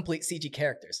 even for complete CG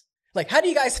characters. Like, how do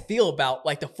you guys feel about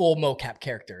like the full mocap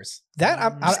characters?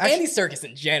 Andy Serkis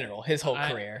in general, his whole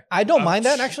career. I don't mind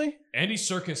that actually. Andy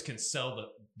Serkis can sell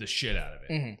the shit out of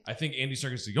it. I think Andy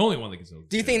Serkis is the only one that can sell.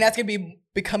 Do you think that's gonna be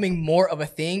becoming more of a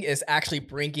thing? Is actually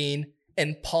bringing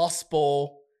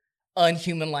impossible,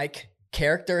 unhuman-like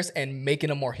characters and making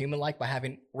them more human-like by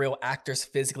having real actors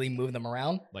physically move them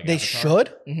around? Like they Avatar?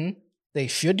 Should. They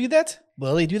should do that.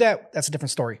 Will they do that? That's a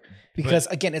different story. Because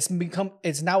again, it's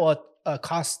now a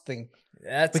cost thing.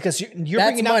 Because you're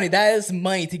bringing money. That is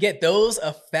money to get those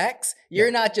effects. You're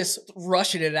not just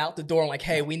rushing it out the door and like,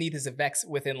 hey, we need these effects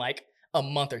within like a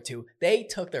month or two. They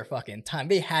took their fucking time.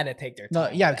 They had to take their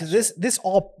time. Because this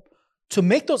all to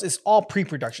make those is all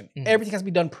pre-production. Everything has to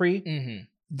be done pre.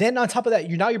 Then on top of that,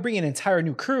 you're bringing an entire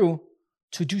new crew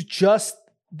to do just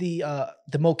the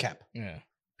mocap. Yeah,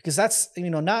 because that's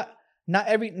not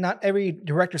every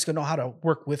director's gonna know how to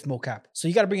work with mocap. So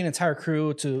you got to bring an entire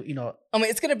crew to, I mean,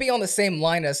 it's gonna be on the same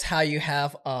line as how you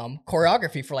have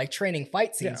choreography for like training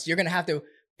fight scenes. You're gonna have to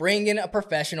bring in a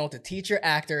professional to teach your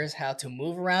actors how to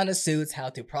move around the suits, how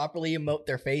to properly emote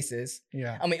their faces.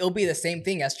 Yeah. I mean, it'll be the same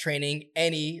thing as training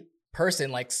any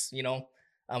person like,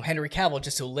 Henry Cavill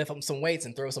just to lift up some weights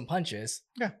and throw some punches.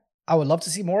 Yeah. I would love to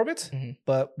see more of it,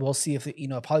 but we'll see if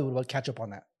if Hollywood will catch up on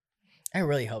that. I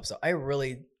really hope so. I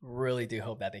really, really do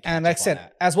hope that they can. And like I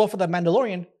said, as well for the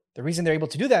Mandalorian, the reason they're able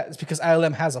to do that is because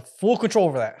ILM has a full control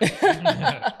over that.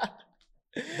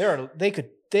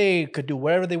 They could do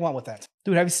whatever they want with that.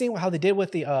 Dude, have you seen how they did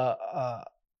with the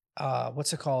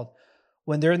what's it called?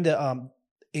 When they're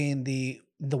in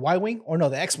the Y-wing, or no,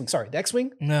 the X-wing. Sorry, the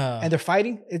X-wing. No. And they're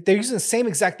fighting. They're using the same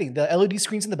exact thing. The LED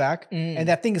screens in the back, and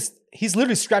that thing he's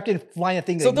literally strapped in, flying that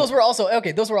thing. So those were also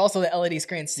the LED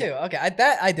screens too. Yeah. Okay,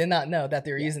 I did not know that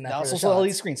they were using that. That's also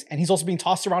LED screens, and he's also being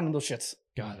tossed around in those shits.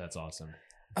 God, that's awesome.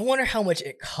 I wonder how much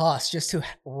it costs just to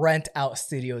rent out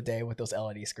studio day with those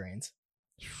LED screens.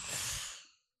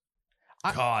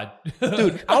 God,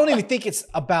 dude, I don't even think it's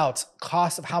about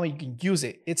cost of how you can use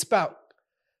it. It's about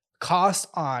cost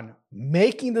on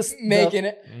making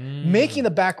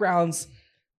the backgrounds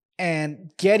and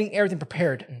getting everything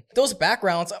prepared. Those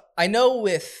backgrounds, I know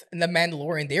with The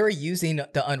Mandalorian, they were using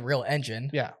the Unreal Engine.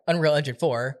 Yeah. Unreal Engine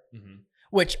 4,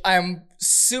 which I'm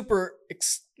super...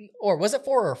 or was it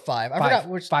 4 or 5? I forgot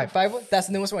which. 5. That's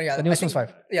the newest one. Yeah, the newest one's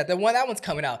 5. Yeah, that one's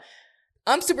coming out.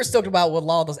 I'm super stoked about what a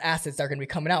lot of those assets are going to be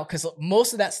coming out because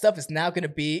most of that stuff is now going to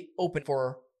be open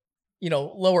for,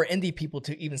 lower indie people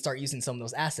to even start using some of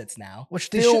those assets now. Which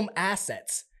film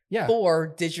assets Yeah.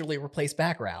 for digitally replaced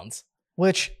backgrounds.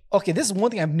 Which, okay, this is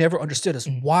one thing I've never understood is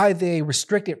why they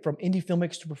restrict it from indie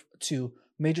filmmakers to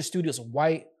major studios.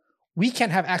 Why we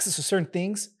can't have access to certain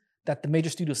things that the major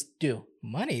studios do.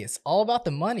 Money. It's all about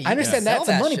the money. I understand that's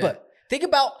the money, shit. but think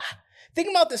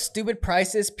about the stupid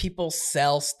prices people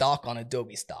sell stock on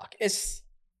Adobe stock. It's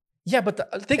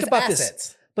but think about assets.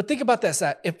 this. But think about this: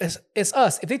 that if it's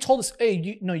us, if they told us,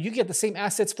 hey, you get the same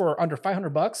assets for under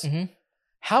 $500,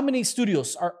 how many indie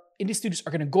studios are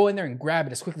going to go in there and grab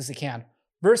it as quickly as they can?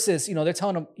 Versus, they're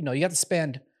telling them, you have to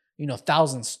spend,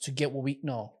 thousands to get what we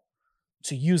know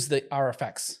to use our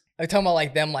effects. Are you talking about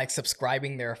like them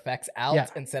subscribing their effects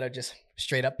out instead of just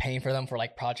straight up paying for them for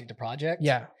like project to project?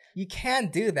 Yeah. You can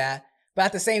do that. But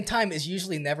at the same time, it's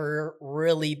usually never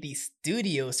really the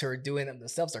studios who are doing them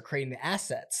themselves are creating the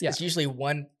assets. Yeah. It's usually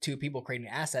 1-2 people creating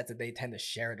the assets that they tend to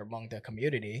share it among the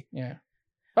community. Yeah.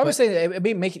 I would say that it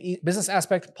may make it business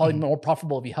aspect probably more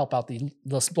profitable if you help out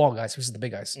the small guys versus the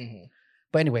big guys.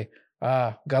 But anyway,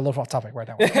 got a little off topic right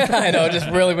now. I know, just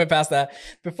really went past that.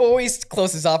 Before we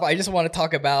close this off, I just want to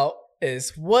talk about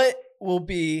what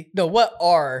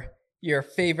are your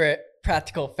favorite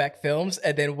practical effect films,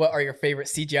 and then what are your favorite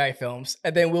CGI films,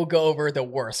 and then we'll go over the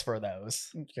worst for those.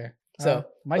 Okay. So,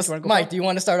 Mike, do you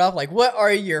want to start off? Like, what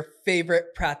are your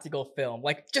favorite practical film?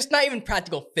 Like, just not even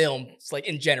practical films, like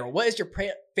in general. What is your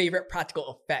favorite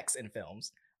practical effects in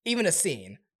films? Even a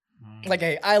scene. Like,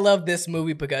 hey, I love this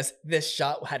movie because this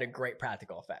shot had a great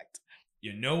practical effect.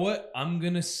 You know what? I'm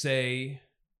gonna say.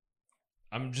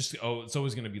 It's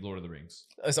always gonna be Lord of the Rings.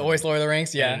 It's always Lord of the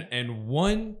Rings, yeah. And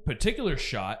one particular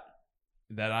shot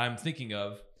that I'm thinking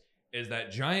of is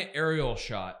that giant aerial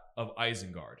shot of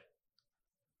Isengard.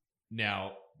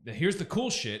 Now, here's the cool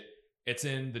shit. It's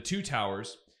in the Two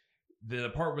Towers. The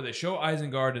part where they show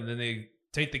Isengard and then they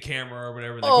take the camera or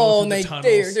whatever. They go through the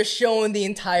tunnels. They're showing the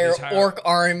entire orc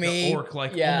army. The orc,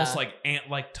 almost like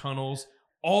ant-like tunnels.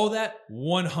 All that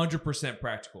 100%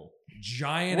 practical.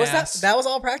 Giant ass. That was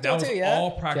all practical too, yeah? That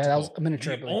was all practical. Yeah, that was a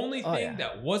miniature. The only thing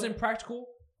that wasn't practical,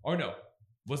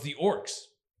 was the orcs.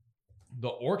 The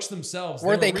orcs themselves.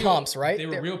 Were they comps, right? They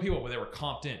were real people, but they were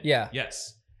comped in. Yeah.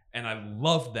 Yes. And I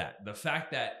loved that. The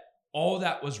fact that all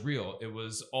that was real. It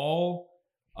was all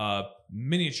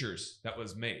miniatures that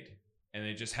was made. And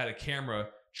they just had a camera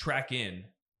track in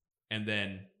and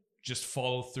then just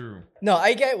follow through. No,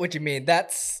 I get what you mean.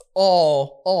 That's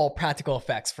all practical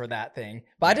effects for that thing.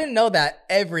 But I didn't know that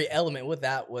every element with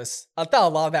that was... I thought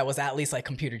a lot of that was at least like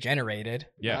computer generated.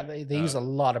 Yeah. They used a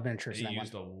lot of miniatures. They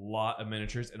used a lot of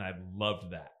miniatures, and I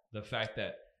loved that. The fact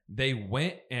that they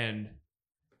went and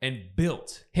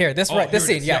built. Here, this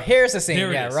scene. Yeah, here's the scene.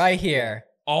 Yeah, right here.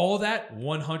 All of that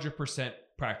 100%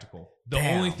 practical. The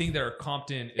only thing that are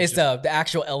comped in is the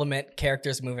actual element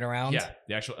characters moving around. Yeah,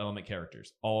 the actual element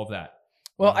characters. All of that.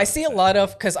 Well, 100%. I see a lot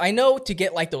of, because I know to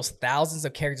get like those thousands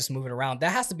of characters moving around,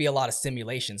 that has to be a lot of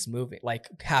simulations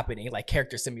happening, like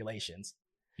character simulations.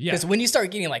 Yeah. Because when you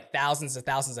start getting like thousands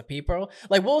of people,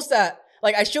 like what was that?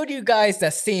 Like I showed you guys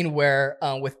that scene where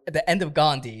with the end of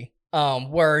Gandhi,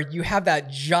 where you have that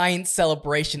giant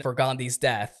celebration for Gandhi's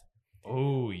death.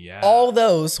 Oh, yeah. All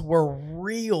those were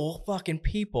real fucking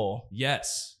people.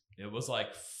 Yes. It was like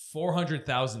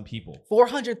 400,000 people.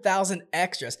 400,000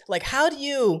 extras. Like, how do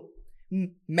you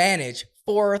manage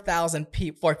 4,000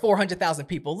 people for 400,000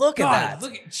 people? Look at that.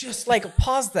 Look at just like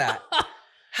pause that.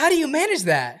 How do you manage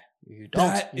that? You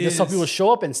don't. You just tell people to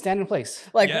show up and stand in place.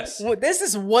 Like, this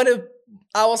is one of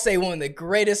the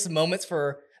greatest moments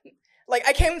for, like,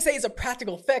 I can't even say it's a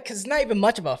practical effect because it's not even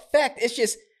much of an effect. It's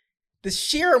just the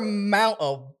sheer amount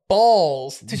of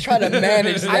balls to try to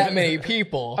manage that many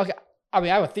people. Okay. I mean,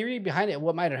 I have a theory behind it.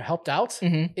 What might have helped out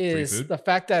is the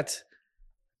fact that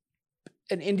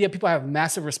in India, people have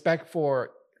massive respect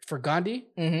for Gandhi.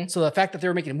 So the fact that they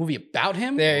were making a movie about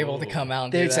him, they're able to come out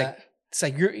and do that. It's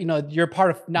like you're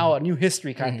part of now a new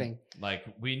history kind of thing. Like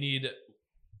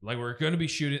we're going to be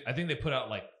shooting. I think they put out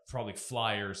like probably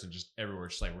flyers and just everywhere.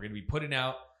 Just like we're going to be putting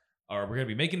out, or we're going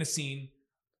to be making a scene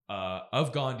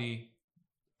of Gandhi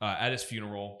at his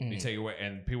funeral. They take it away,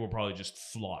 and people were probably just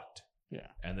flocked. Yeah,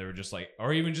 and they were just like,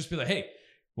 or even just be like, "Hey,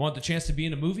 want the chance to be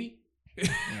in a movie?"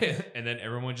 And then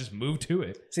everyone just moved to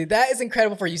it. See, that is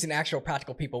incredible for using actual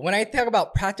practical people. When I talk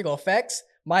about practical effects,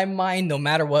 my mind, no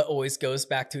matter what, always goes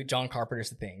back to John Carpenter's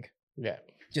The Thing. Yeah.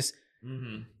 Just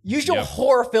Mm-hmm. usual Yep.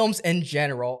 horror films in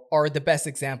general are the best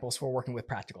examples for working with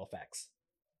practical effects.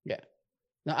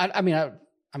 No, I mean,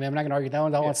 I'm not gonna argue that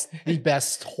one. That one's the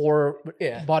best horror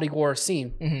Yeah. body gore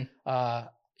scene. Mhm.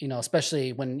 You know,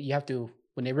 especially when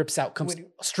it rips out, comes When-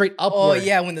 straight upward. Oh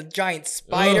yeah, when the giant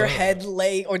spider Ugh. head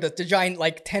leg or the giant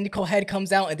like tentacle head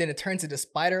comes out and then it turns into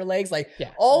spider legs, like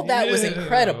Yeah. all that was Ew.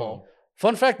 incredible.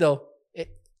 Fun fact though,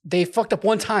 they fucked up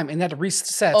one time and had to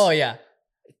reset. Oh yeah,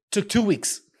 Took 2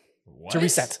 weeks What? to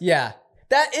reset. yeah.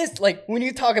 That is like when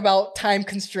you talk about time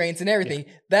constraints and everything,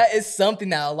 that is something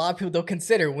that a lot of people don't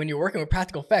consider when you're working with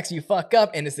practical effects. You fuck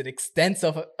up and it's an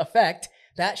extensive effect.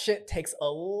 That shit takes a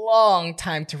long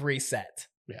time to reset.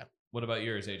 What about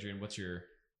yours, Adrian? What's your?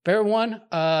 Favorite one,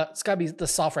 it's gotta be the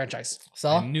Saw franchise. So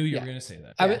I knew you Yeah. were gonna say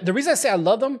that. I mean, the reason I say I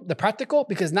love them, the practical,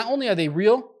 because not only are they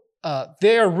real,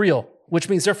 they are real, which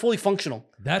means they're fully functional.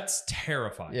 That's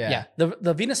terrifying. Yeah.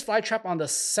 The Venus flytrap on the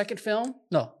second film,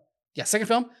 second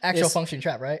film, actual is- function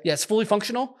trap, right? Yeah, it's fully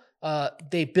functional.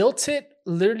 They built it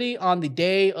literally on the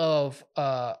day of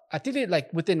I think they like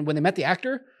when they met the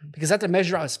actor, because they had to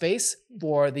measure out his face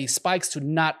for the spikes to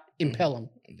not impel him.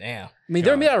 Damn. I mean,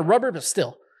 they're God. made out of rubber, but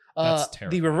still. That's The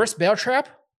terrifying. reverse bail trap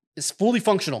is fully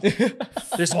functional.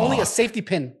 There's only a safety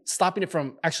pin stopping it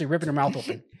from actually ripping her mouth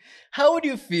open. How would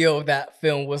you feel if that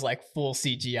film was like full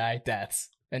CGI deaths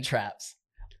and traps?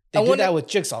 They I did wonder- that with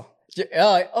Jigsaw.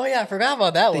 Oh yeah, I forgot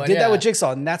about that They one. did that yeah. with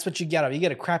Jigsaw, and that's what you get. You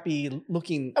get a crappy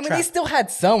looking. I mean, trap. they still had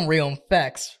some real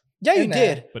effects. yeah, you in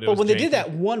there. did. But it But was when they janky. did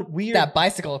that one weird That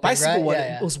bicycle thing, bicycle right? one, Yeah,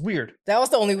 yeah. it was weird. That was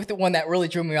the only one that really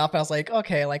drew me off. And I was like,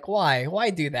 okay, like why? Why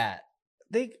do that?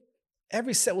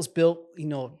 Every set was built,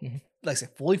 Mhm. like I said,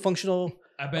 fully functional.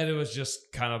 I bet it was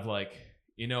just kind of like,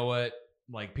 you know what?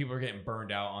 Like people are getting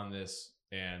burned out on this,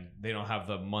 and they don't have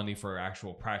the money for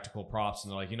actual practical props,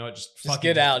 and they're like, you know what? Just Just fucking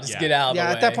get out. Just get out. of Yeah,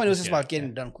 the at that way. point, it was just Yeah. about getting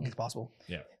it done as quick as possible.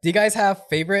 Do you guys have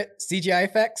favorite CGI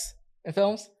effects in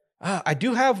films? I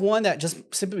do have one that just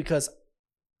simply because,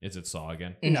 Is it Saw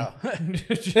again? Mhm. no,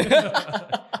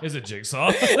 Is it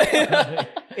Jigsaw?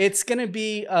 it's gonna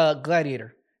be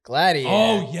Gladiator. Gladiator.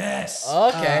 Oh yes.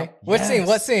 Okay. What scene? yes.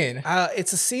 What scene?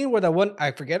 It's a scene where the one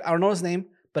I forget. I don't know his name,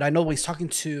 but I know when he's talking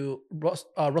to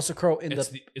Russell Crowe in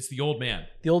It's the old man.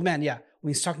 the old man. Yeah,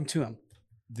 when he's talking to him,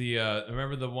 The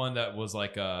remember the one that was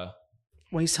like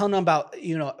when he's telling him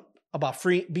about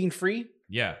being free.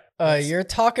 yeah. You're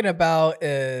talking about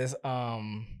is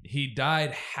He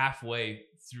died halfway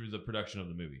through the production of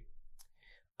the movie.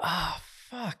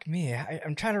 fuck me.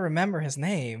 I'm trying to remember his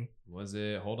name. Was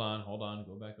it? Hold on.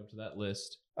 Go back up to that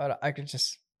list. I could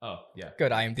just Oh yeah. go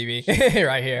to IMDb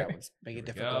right here. That would make it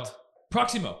There we difficult. go.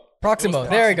 Proximo. Proximo. It was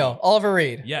There we go. Proximo. Oliver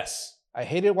Reed. Yes, I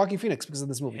hated Walking Phoenix because of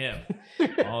this movie. him.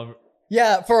 Oliver-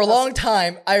 Yeah, for a long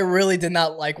time, I really did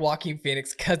not like Joaquin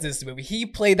Phoenix because of this movie. He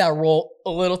played that role a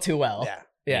little too well. Yeah.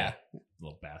 Yeah.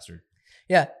 Little bastard.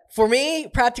 Yeah. For me,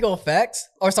 practical effects,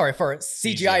 or sorry, for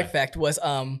CGI CGI. effect was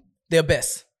the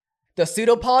Abyss. The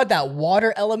pseudopod, that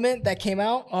water element that came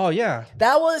out. Oh yeah.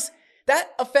 That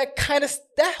effect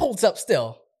that holds up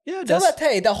still. Yeah, it Till does. that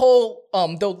day, the whole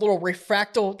the little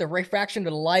the refraction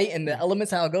of the light and the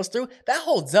elements how it goes through, that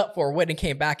holds up for when it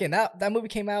came back in. That movie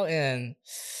came out in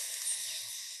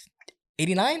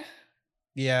 89?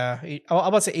 Yeah. I'm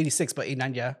about to say 86, but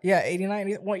 89, yeah. Yeah,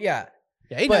 89. Well, yeah.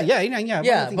 Yeah, 89, But- yeah, 89, yeah.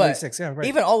 yeah, I think but 86, yeah, right.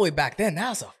 Even all the way back then,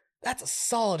 that's a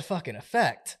solid fucking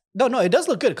effect. No, it does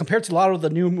look good compared to a lot of the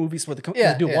new movies where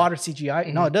Yeah, they do yeah. water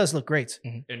CGI. No, Mhm. it does look great.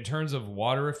 In terms of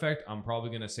water effect, I'm probably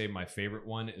gonna say my favorite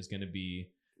one is gonna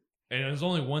be, and there's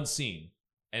only one scene,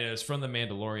 and it was from The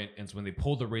Mandalorian, and it's when they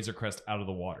pulled the Razor Crest out of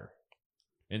the water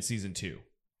in season 2.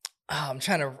 Oh, I'm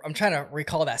trying to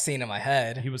recall that scene in my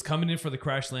head. He was coming in for the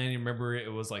crash landing. Remember,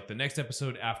 it was like the next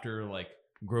episode after like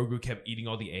Grogu kept eating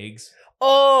all the eggs.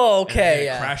 Oh, And then okay, it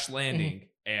yeah. crash landing,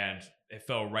 and it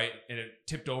fell right, and it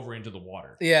tipped over into the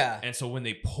water. Yeah. And so when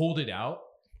they pulled it out,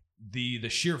 the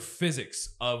sheer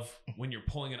physics of when you're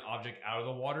pulling an object out of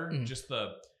the water, Mhm. just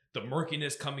the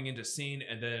murkiness coming into scene,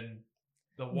 and then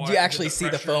the water. You actually the see the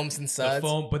pressure, foams and the suds.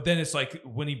 foam. But then it's like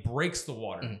when he breaks the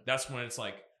water, Mhm. that's when it's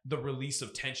like the release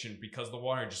of tension, because the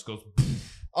water just goes.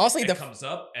 Honestly, It comes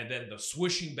up, and then the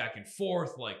swishing back and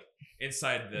forth, like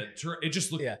inside it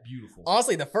just looked Yeah. beautiful.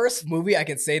 honestly, the first movie I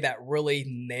can say that really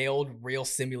nailed real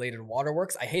simulated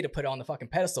waterworks. I hate to put it on the fucking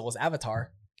pedestal was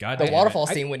Avatar. God The damn waterfall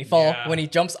it. scene when yeah. when he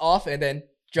jumps off and then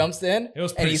jumps in. It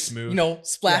was And pretty he's smooth.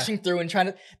 splashing through and trying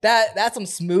to that's some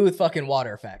smooth fucking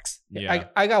water effects. Yeah.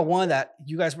 I got one that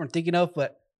you guys weren't thinking of,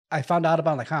 but I found out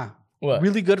about, like, What?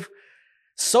 really good.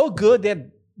 So good that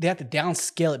they had to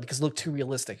downscale it because it looked too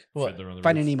realistic. What? Fiddler on the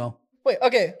Finding Roof. Nemo. Wait,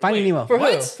 okay. Finding Nemo. For who?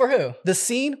 What? For who? The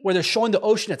scene where they're showing the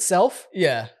ocean itself.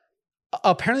 Yeah.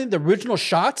 Apparently, the original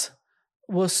shot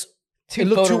was Too it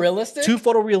looked photorealistic? Too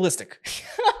photorealistic.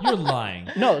 You're lying.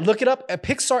 No, look it up.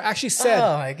 Pixar actually said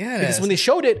Oh my goodness. because when they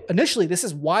showed it initially, this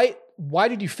is why. Why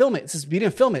did you film it? It says we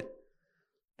didn't film it.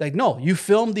 Like no, you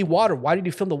filmed the water. Why did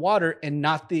you film the water and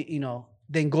not the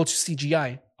then go to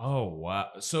CGI? Oh wow!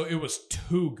 So it was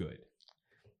too good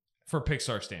for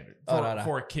Pixar standard for,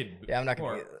 for a kid. Yeah, I'm not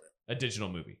gonna. For a digital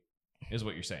movie, is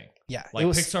what you're saying. Yeah, Like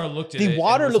Pixar looked at it. The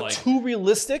water and was looked like, too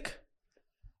realistic.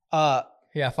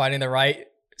 Yeah, finding the right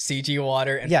CG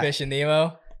water and Yeah. Fish and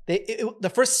Nemo.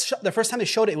 The first time they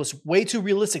showed it, it was way too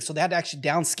realistic, so they had to actually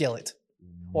downscale it,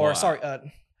 or wow. sorry,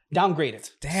 downgrade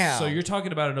it. Damn. So you're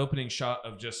talking about an opening shot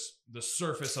of just the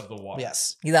surface of the water.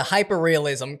 Yes. the hyper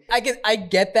realism. I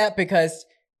get that because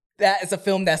that is a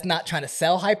film that's not trying to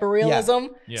sell hyper realism.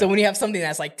 Yeah. So when you have something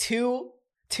that's like too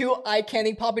eye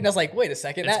candy popping, that's like, wait a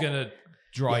second, It's that gonna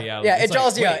draw you out. Yeah, It's it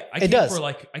draws you wait, out. It does.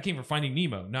 I came for Finding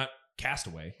Nemo, not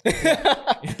Castaway.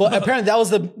 But apparently that was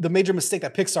the major mistake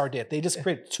that Pixar did. They just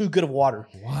created too good of water.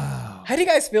 Wow. How do you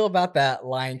guys feel about that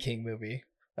Lion King movie?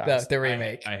 The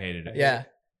remake. I hated it. Yeah.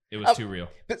 It was too real.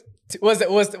 But was it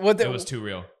It was too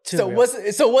real. so it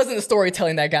wasn't the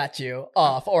storytelling that got you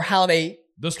off or how they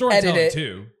The storytelling Edit it.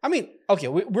 too. I mean, okay,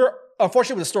 we're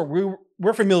unfortunately with the story.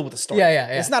 We're familiar with the story. Yeah.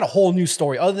 It's not a whole new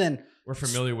story other than We're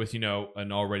familiar with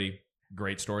an already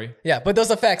great story. Yeah, but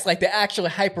those effects, like the actual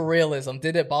hyper realism,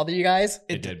 did it bother you guys?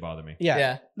 It did bother me.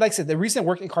 yeah. Like I said, the reason it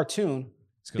worked in cartoon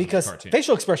It's because of the cartoon.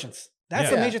 facial expressions. That's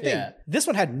Yeah. the major thing. Yeah. This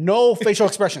one had no facial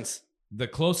expressions. The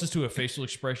closest to a facial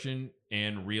expression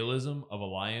and realism of a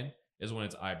lion is when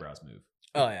its eyebrows move.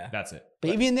 Oh yeah. That's it.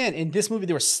 But even then, in this movie,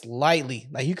 they were slightly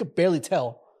like you could barely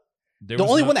tell. There The was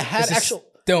only no- one that had It's just actual,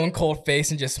 stone cold face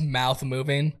and just mouth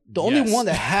moving. the only Yes. one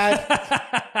that had,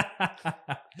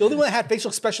 the only one that had facial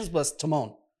expressions was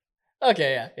Timon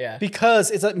Okay, yeah. because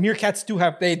it's like meerkats do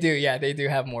have. They do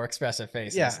have more expressive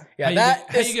faces. Yeah. Yeah,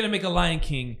 how you gonna make a Lion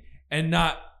King and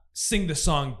not sing the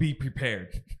song "Be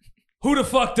Prepared"? Who the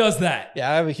fuck does that?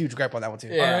 Yeah, I have a huge gripe on that one too.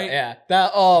 yeah, Alright. yeah.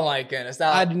 That oh my goodness.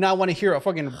 That I did not want to hear a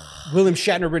fucking William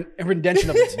Shatner rendition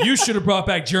of it. You should have brought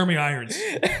back Jeremy Irons.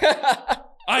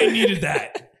 I needed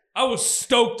that. I was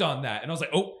stoked on that, and I was like,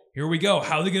 "Oh, here we go.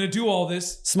 How are they gonna do all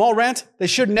this?" Small rant. They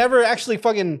should never actually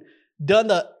fucking done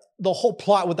the whole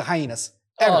plot with the hyenas.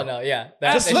 Ever. Oh no, yeah.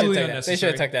 That, Absolutely they should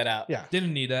unnecessary. have took that out. Yeah.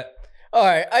 Didn't need that. All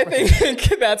right, I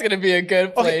think that's gonna be a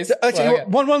good Okay. place. Actually, Well, okay.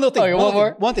 one little thing. Okay, one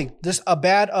more? One thing. There's a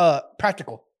bad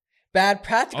practical. Bad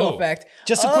practical Oh. effect.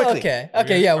 Just oh, quickly. Okay. Are we Okay.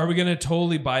 gonna- Yeah. Are we gonna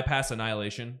totally bypass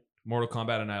Annihilation? Mortal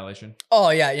Kombat Annihilation. Oh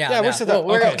yeah. Yeah. Yeah, we're no. still that-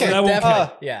 We're- okay, we're that won't definitely-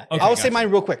 count. yeah. Okay, I will say gotcha. mine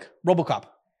real quick. RoboCop.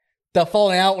 The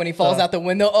falling out when he falls Uh, out the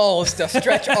window. Oh, it's the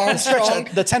stretch Armstrong.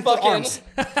 The 10-foot fucking- arms.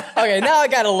 Okay, now I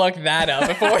gotta look that up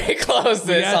before we close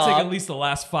We this gotta take off. at least the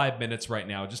last 5 minutes right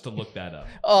now just to look that up.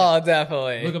 Oh,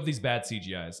 definitely. Look up these bad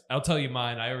CGIs. I'll tell you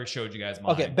mine. I already showed you guys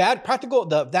mine. Okay, bad practical.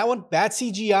 That one, bad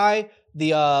CGI.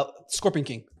 The Scorpion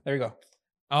King. There you go.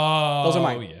 Oh, Those are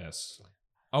mine. yes.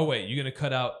 Oh wait, you gonna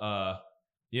cut out?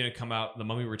 You gonna come out? The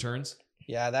Mummy Returns?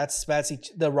 Yeah, that's bad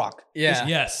CGI. The Rock. Yeah.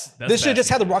 Yes. That's This should bad just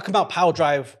have the CGI. Rock come out, power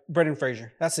drive Brendan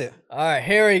Fraser. That's it. All right,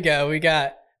 here we go. We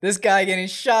got this guy getting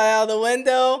shot out of the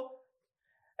window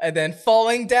and then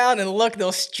falling down, and look,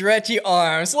 those stretchy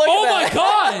arms. Look Oh at my that.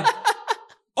 god!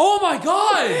 Oh my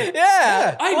god!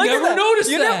 Yeah. I look at never that.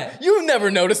 noticed You that. You've never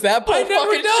noticed that. I Bull never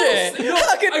fucking noticed. shit. No,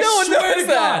 How could I no one swear notice to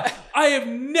God, that? I have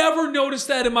never noticed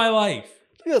that in my life.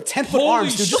 Look at the 10-foot Holy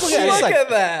arms, dude. Just look at it. shit. It's Look like, at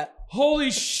that.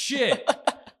 Holy shit!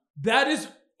 That is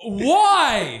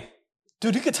why.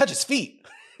 dude, you could touch his feet.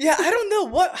 Yeah, I don't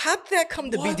know how did that come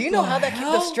to be. What Do you know the how the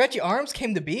hell? stretchy arms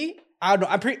came to be? I don't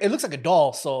know. It looks like a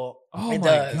doll, so Oh It my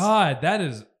does. god, that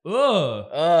is ugh.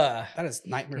 that is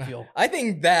nightmare fuel. I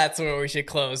think that's where we should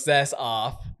close this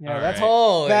off. Yeah, All that's right.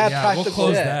 Holy Bad Yeah, we'll practical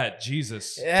close shit. that.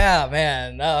 Jesus. Yeah,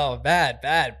 man. No, bad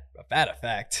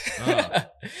effect.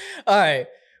 All right.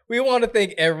 We want to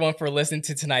thank everyone for listening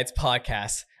to tonight's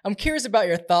podcast. I'm curious about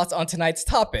your thoughts on tonight's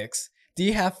topics. Do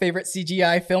you have favorite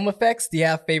CGI film effects? Do you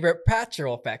have favorite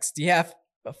practical effects? Do you have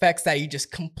effects that you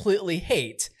just completely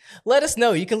hate? Let us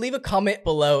know. You can leave a comment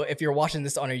below if you're watching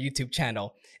this on our YouTube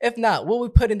channel. If not, we'll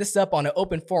be putting this up on an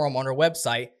open forum on our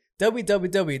website,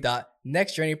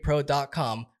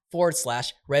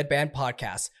 www.nextjourneypro.com/Red Band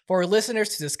Podcast, for our listeners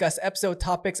to discuss episode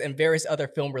topics and various other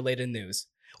film related news.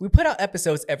 We put out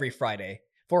episodes every Friday.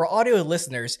 For our audio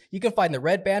listeners, you can find the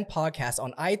Red Band Podcast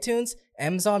on iTunes,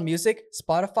 Amazon Music,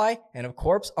 Spotify, and of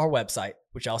course, our website,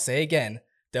 which I'll say again,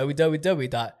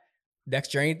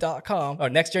 www.nextjourney.com or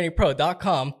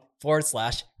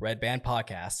nextjourneypro.com/Red Band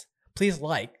Podcast. Please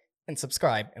like, and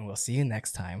subscribe, and we'll see you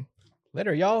next time.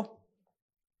 Later, y'all.